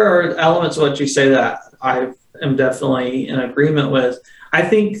 there are elements of what you say that I am definitely in agreement with. I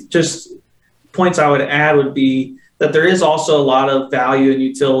think just points I would add would be that there is also a lot of value and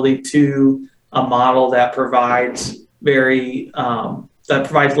utility to a model that provides leadership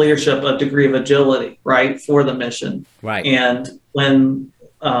a degree of agility, right, for the mission. Right. And when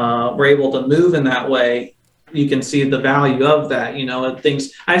we're able to move in that way, you can see the value of that. You know,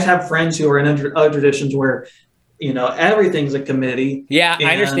 things. I just have friends who are in other traditions where, you know, everything's a committee. Yeah,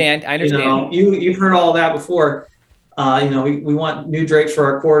 I understand. You know, you've heard all that before. We want new drapes for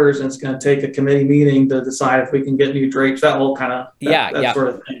our quarters, and it's going to take a committee meeting to decide if we can get new drapes. That whole kind of that sort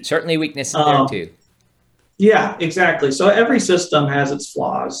of thing. Certainly weaknesses there too. Yeah, exactly. So every system has its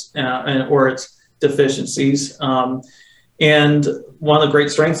flaws or its deficiencies. And one of the great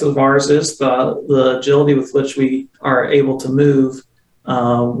strengths of ours is the agility with which we are able to move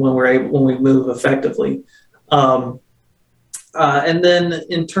when we move effectively. And then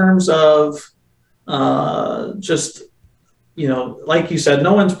in terms of just, you know, like you said,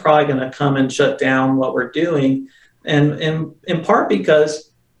 no one's probably going to come and shut down what we're doing. And in part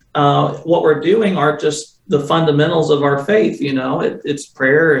because what we're doing are just the fundamentals of our faith. You know, it's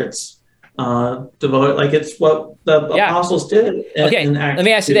prayer, it's devoted, like it's what the apostles did. Let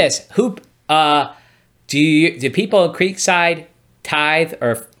me ask you this: Who do people in Creekside tithe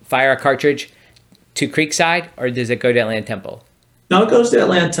or fire a cartridge to Creekside, or does it go to Atlanta Temple? No, it goes to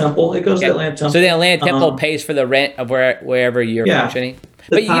Atlanta Temple. It goes to Atlanta Temple. So the Atlanta Temple pays for the rent of wherever you're functioning.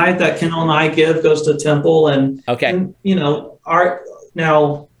 The tithe that Kendall and I give goes to Temple, and you know,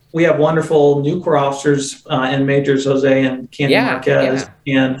 now we have wonderful new Corps officers and Majors Jose and Candy Marquez,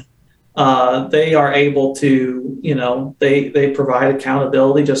 and they are able to, you know, they provide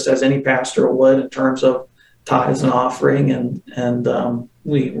accountability just as any pastor would in terms of tithes and offering, and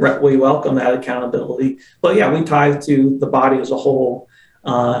we welcome that accountability. But yeah, we tithe to the body as a whole,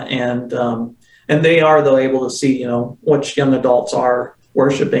 and and they are though able to see, which young adults are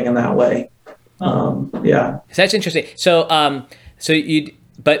worshiping in that way. Yeah. So that's interesting. So, do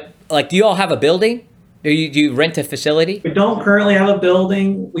you all have a building? Do you rent a facility? We don't currently have a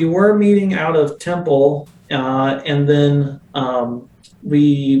building. We were meeting out of Temple, and then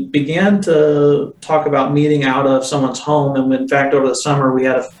we began to talk about meeting out of someone's home. And in fact, over the summer, we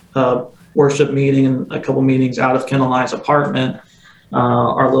had a worship meeting and a couple meetings out of Kendall and I's apartment,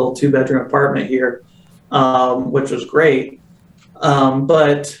 our little 2-bedroom apartment here, which was great.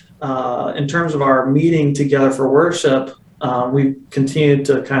 But in terms of our meeting together for worship, we continued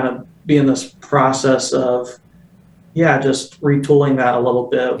to kind of be in this process of, just retooling that a little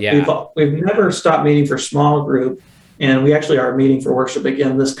bit. Yeah. We've never stopped meeting for small group, and we actually are meeting for worship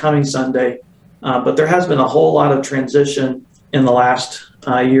again this coming Sunday. But there has been a whole lot of transition in the last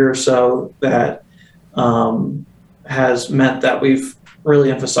year or so that has meant that we've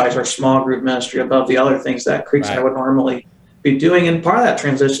really emphasized our small group ministry above the other things that Creekside would normally be doing. And part of that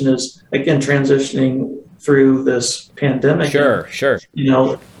transition is, again, transitioning through this pandemic. Sure.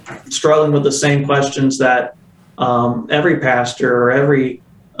 Struggling with the same questions that every pastor or every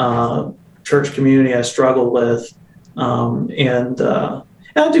church community has struggled with. And I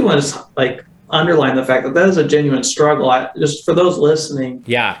do want to underline the fact that is a genuine struggle. Just for those listening,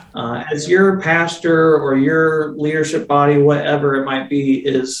 as your pastor or your leadership body, whatever it might be,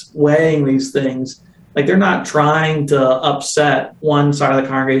 is weighing these things, they're not trying to upset one side of the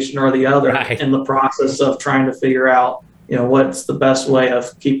congregation or the other in the process of trying to figure out, what's the best way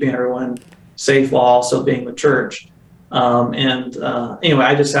of keeping everyone safe while also being the church. Anyway,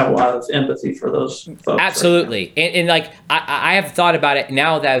 I just have a lot of empathy for those folks. Absolutely. And I have thought about it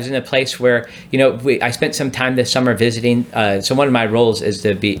now that I was in a place where, I spent some time this summer visiting. So one of my roles is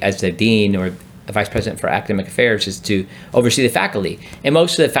to be as the dean or the vice president for academic affairs is to oversee the faculty. And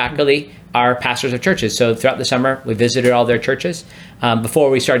most of the faculty are pastors of churches. So throughout the summer, we visited all their churches before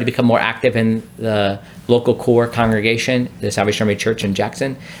we started to become more active in the local core congregation, the Salvation Army Church in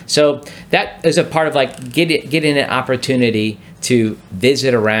Jackson. So that is a part of getting an opportunity to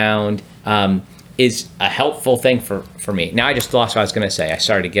visit around is a helpful thing for me. Now I just lost what I was going to say. I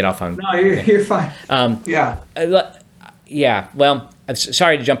started to get off on. No, you're fine. Well, I'm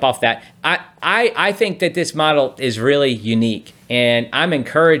sorry to jump off that. I think that this model is really unique, and I'm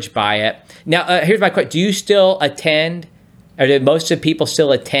encouraged by it. Now, here's my question. Do you still attend, or do most of the people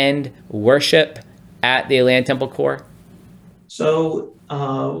still attend worship at the Atlanta Temple Core? So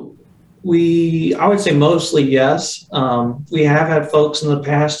I would say mostly yes. We have had folks in the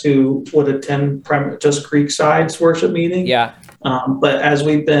past who would attend just Creekside's worship meeting. Yeah. But as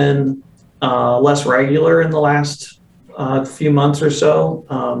we've been less regular in the last few months or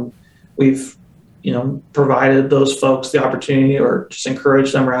so, we've provided those folks the opportunity, or just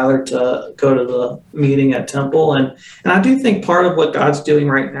encouraged them rather, to go to the meeting at Temple. And I do think part of what God's doing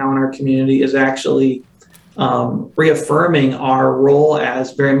right now in our community is actually reaffirming our role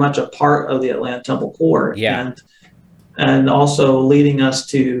as very much a part of the Atlanta Temple Core. Yeah. And also leading us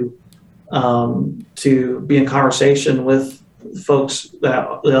to be in conversation with folks,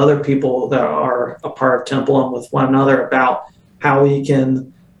 the other people that are a part of Temple, and with one another, about how we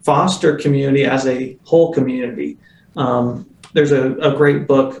can foster community as a whole community. There's a great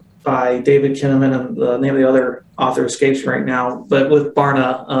book by David Kinnaman, and the name of the other author escapes me right now, but with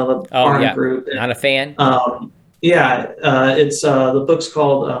Barna, the Barna Group. Not a fan? It's the book's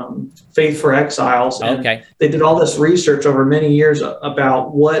called Faith for Exiles. And okay. They did all this research over many years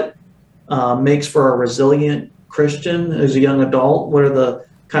about what makes for a resilient Christian as a young adult. What are the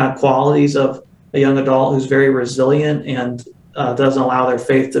kind of qualities of a young adult who's very resilient and doesn't allow their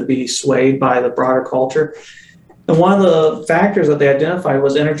faith to be swayed by the broader culture. And one of the factors that they identified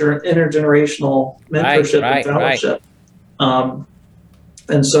was intergenerational mentorship and fellowship.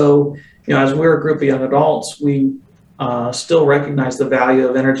 And so, as we're a group of young adults, we still recognize the value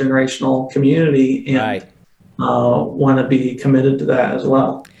of intergenerational community and want to be committed to that as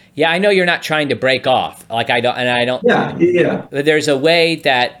well. Yeah, I know you're not trying to break off. I don't. Yeah. There's a way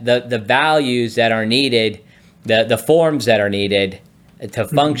that the values that are needed, the forms that are needed to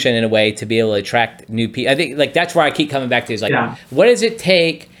function in a way to be able to attract new people. I think that's where I keep coming back to is what does it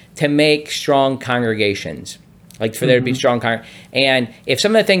take to make strong congregations? For there to be strong and if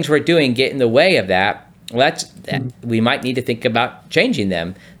some of the things we're doing get in the way of that, we might need to think about changing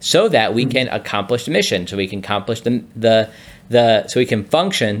them so that we can accomplish the mission, so we can accomplish so we can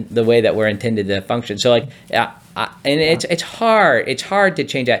function the way that we're intended to function. So it's hard to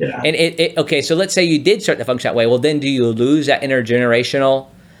change that. Yeah. And okay, so let's say you did start to function that way. Well, then do you lose that intergenerational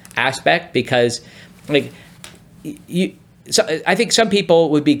aspect? Because So I think some people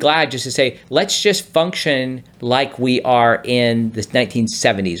would be glad just to say, let's just function like we are in the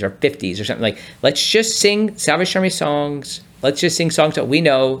 1970s or 50s or something. Like, let's just sing Salvation Army songs. Let's just sing songs that we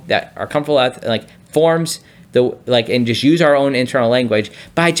know that are comfortable, like forms and just use our own internal language.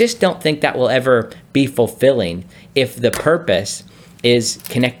 But I just don't think that will ever be fulfilling if the purpose is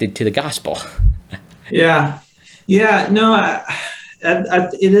connected to the gospel. Yeah. No,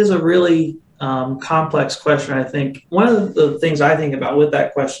 it is a really complex question. I think one of the things I think about with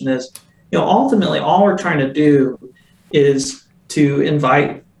that question is, ultimately all we're trying to do is to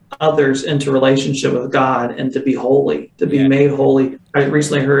invite others into relationship with God and to be holy, to be made holy. I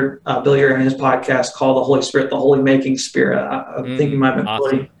recently heard Billy Aaron in his podcast call the Holy Spirit the holy making spirit. I think you might have been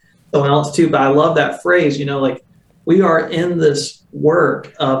quoting someone else too, but I love that phrase. Like we are in this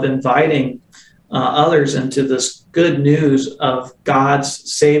work of inviting others into this good news of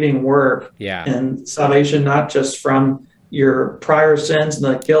God's saving work and salvation, not just from your prior sins and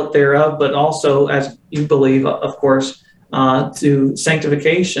the guilt thereof, but also, as you believe, of course, to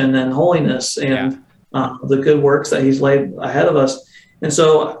sanctification and holiness and the good works that he's laid ahead of us. And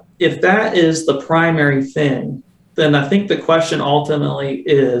so if that is the primary thing, then I think the question ultimately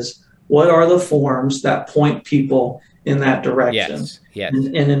is, what are the forms that point people in that direction? Yes.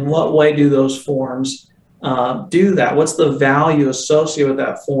 And in what way do those forms do that? What's the value associated with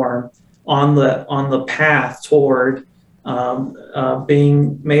that form on the path toward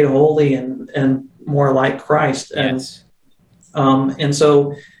being made holy and more like Christ? And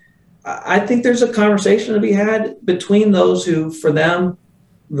so I think there's a conversation to be had between those who, for them,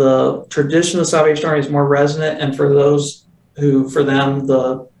 the tradition of the Salvation Army is more resonant, and for those who, for them,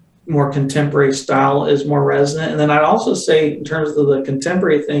 the more contemporary style is more resonant. And then I'd also say, in terms of the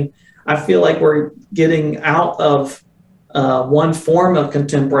contemporary thing, I feel like we're getting out of one form of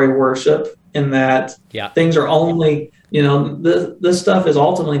contemporary worship in that things are only, this stuff is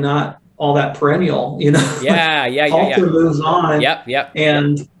ultimately not all that perennial, Culture moves on.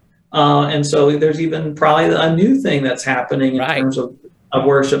 And so there's even probably a new thing that's happening in terms of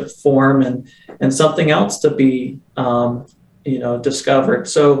worship form and something else to be discovered.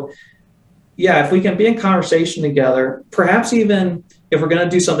 So if we can be in conversation together, perhaps even if we're going to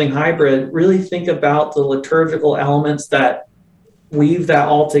do something hybrid, really think about the liturgical elements that weave that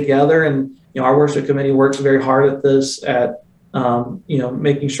all together. And our worship committee works very hard at this, at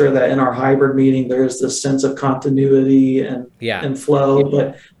making sure that in our hybrid meeting there's this sense of continuity and flow.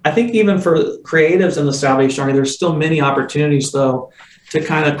 But I think even for creatives in the Salvation Army, there's still many opportunities though to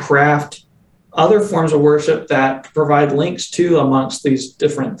kind of craft other forms of worship that provide links to amongst these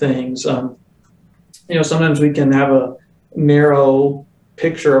different things. Sometimes we can have a narrow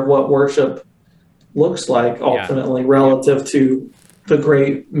picture of what worship looks like ultimately relative to the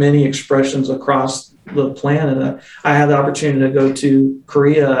great many expressions across the planet. I had the opportunity to go to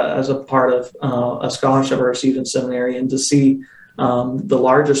Korea as a part of a scholarship I received in seminary, and to see the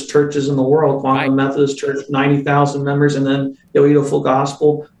largest churches in the world, Kwangtung Methodist Church, 90,000 members, and then Yoido Full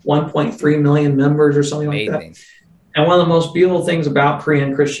Gospel, 1.3 million members or something like that. And one of the most beautiful things about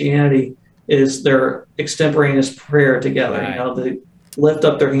Korean Christianity is their extemporaneous prayer together. They lift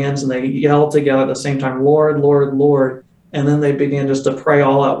up their hands and they yell together at the same time, Lord, Lord, Lord. And then they begin just to pray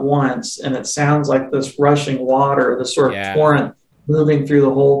all at once. And it sounds like this rushing water, this sort of torrent moving through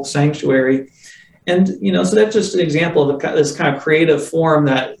the whole sanctuary. And, so that's just an example of this kind of creative form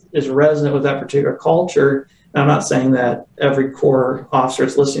that is resonant with that particular culture. And I'm not saying that every Corps officer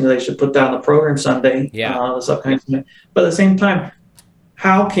that's listening to they should put that on the program Sunday, this upcoming Sunday. But at the same time,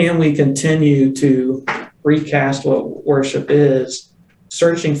 how can we continue to recast what worship is,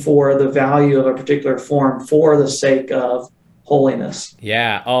 searching for the value of a particular form for the sake of holiness?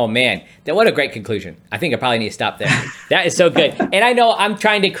 Yeah. Oh, man. What a great conclusion. I think I probably need to stop there. That is so good. And I know I'm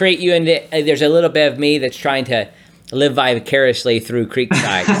trying to create you, and there's a little bit of me that's trying to live vicariously through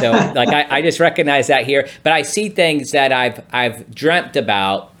Creekside. So I just recognize that here. But I see things that I've dreamt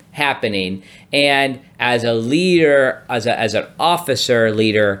about happening. And as a leader, as an officer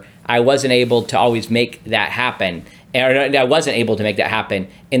leader, I wasn't able to always make that happen. And I wasn't able to make that happen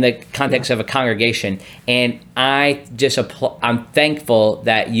in the context of a congregation. And I'm thankful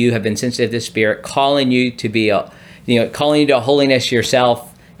that you have been sensitive to the Spirit, calling you to be calling you to holiness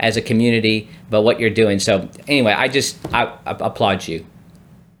yourself as a community, but what you're doing. So anyway, I applaud you.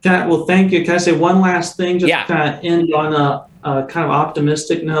 Well, thank you. Can I say one last thing? Just to kind of end on a kind of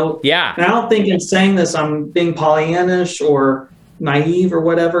optimistic note. Yeah. And I don't think in saying this I'm being Pollyannish or naive or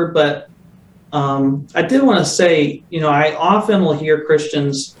whatever, but I did want to say, I often will hear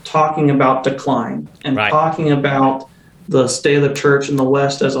Christians talking about decline and talking about the state of the church in the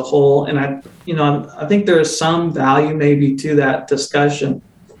West as a whole. And I think there is some value maybe to that discussion.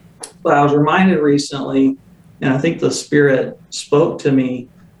 But I was reminded recently, and I think the Spirit spoke to me,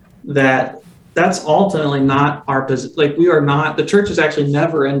 that that's ultimately not our position. Like, we are not, the church is actually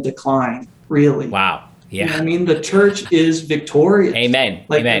never in decline, really. Wow. Yeah. You know what I mean, the church is victorious. Amen.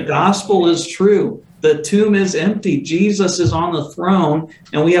 Like, Amen. the gospel is true. The tomb is empty. Jesus is on the throne,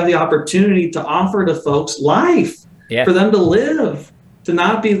 and we have the opportunity to offer to folks life, for them to live, to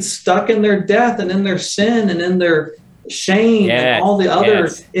not be stuck in their death and in their sin and in their shame and all the other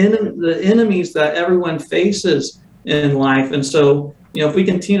the enemies that everyone faces in life. And so, if we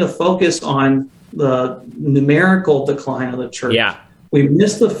continue to focus on the numerical decline of the church, we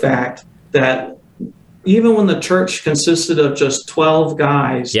miss the fact that even when the church consisted of just 12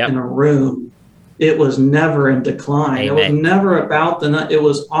 guys in a room, it was never in decline. Amen. It was never about it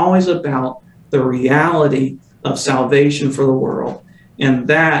was always about the reality of salvation for the world. And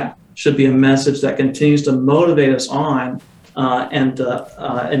that should be a message that continues to motivate us on and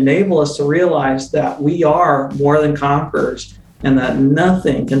enable us to realize that we are more than conquerors and that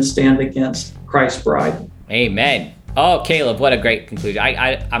nothing can stand against Christ's bride. Amen. Oh, Caleb, what a great conclusion.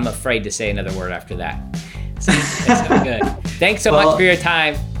 I'm afraid to say another word after that. It's so good. Thanks so much for your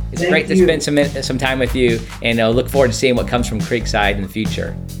time. It's great to spend some time with you, and look forward to seeing what comes from Creekside in the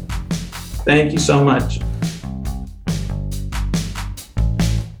future. Thank you so much.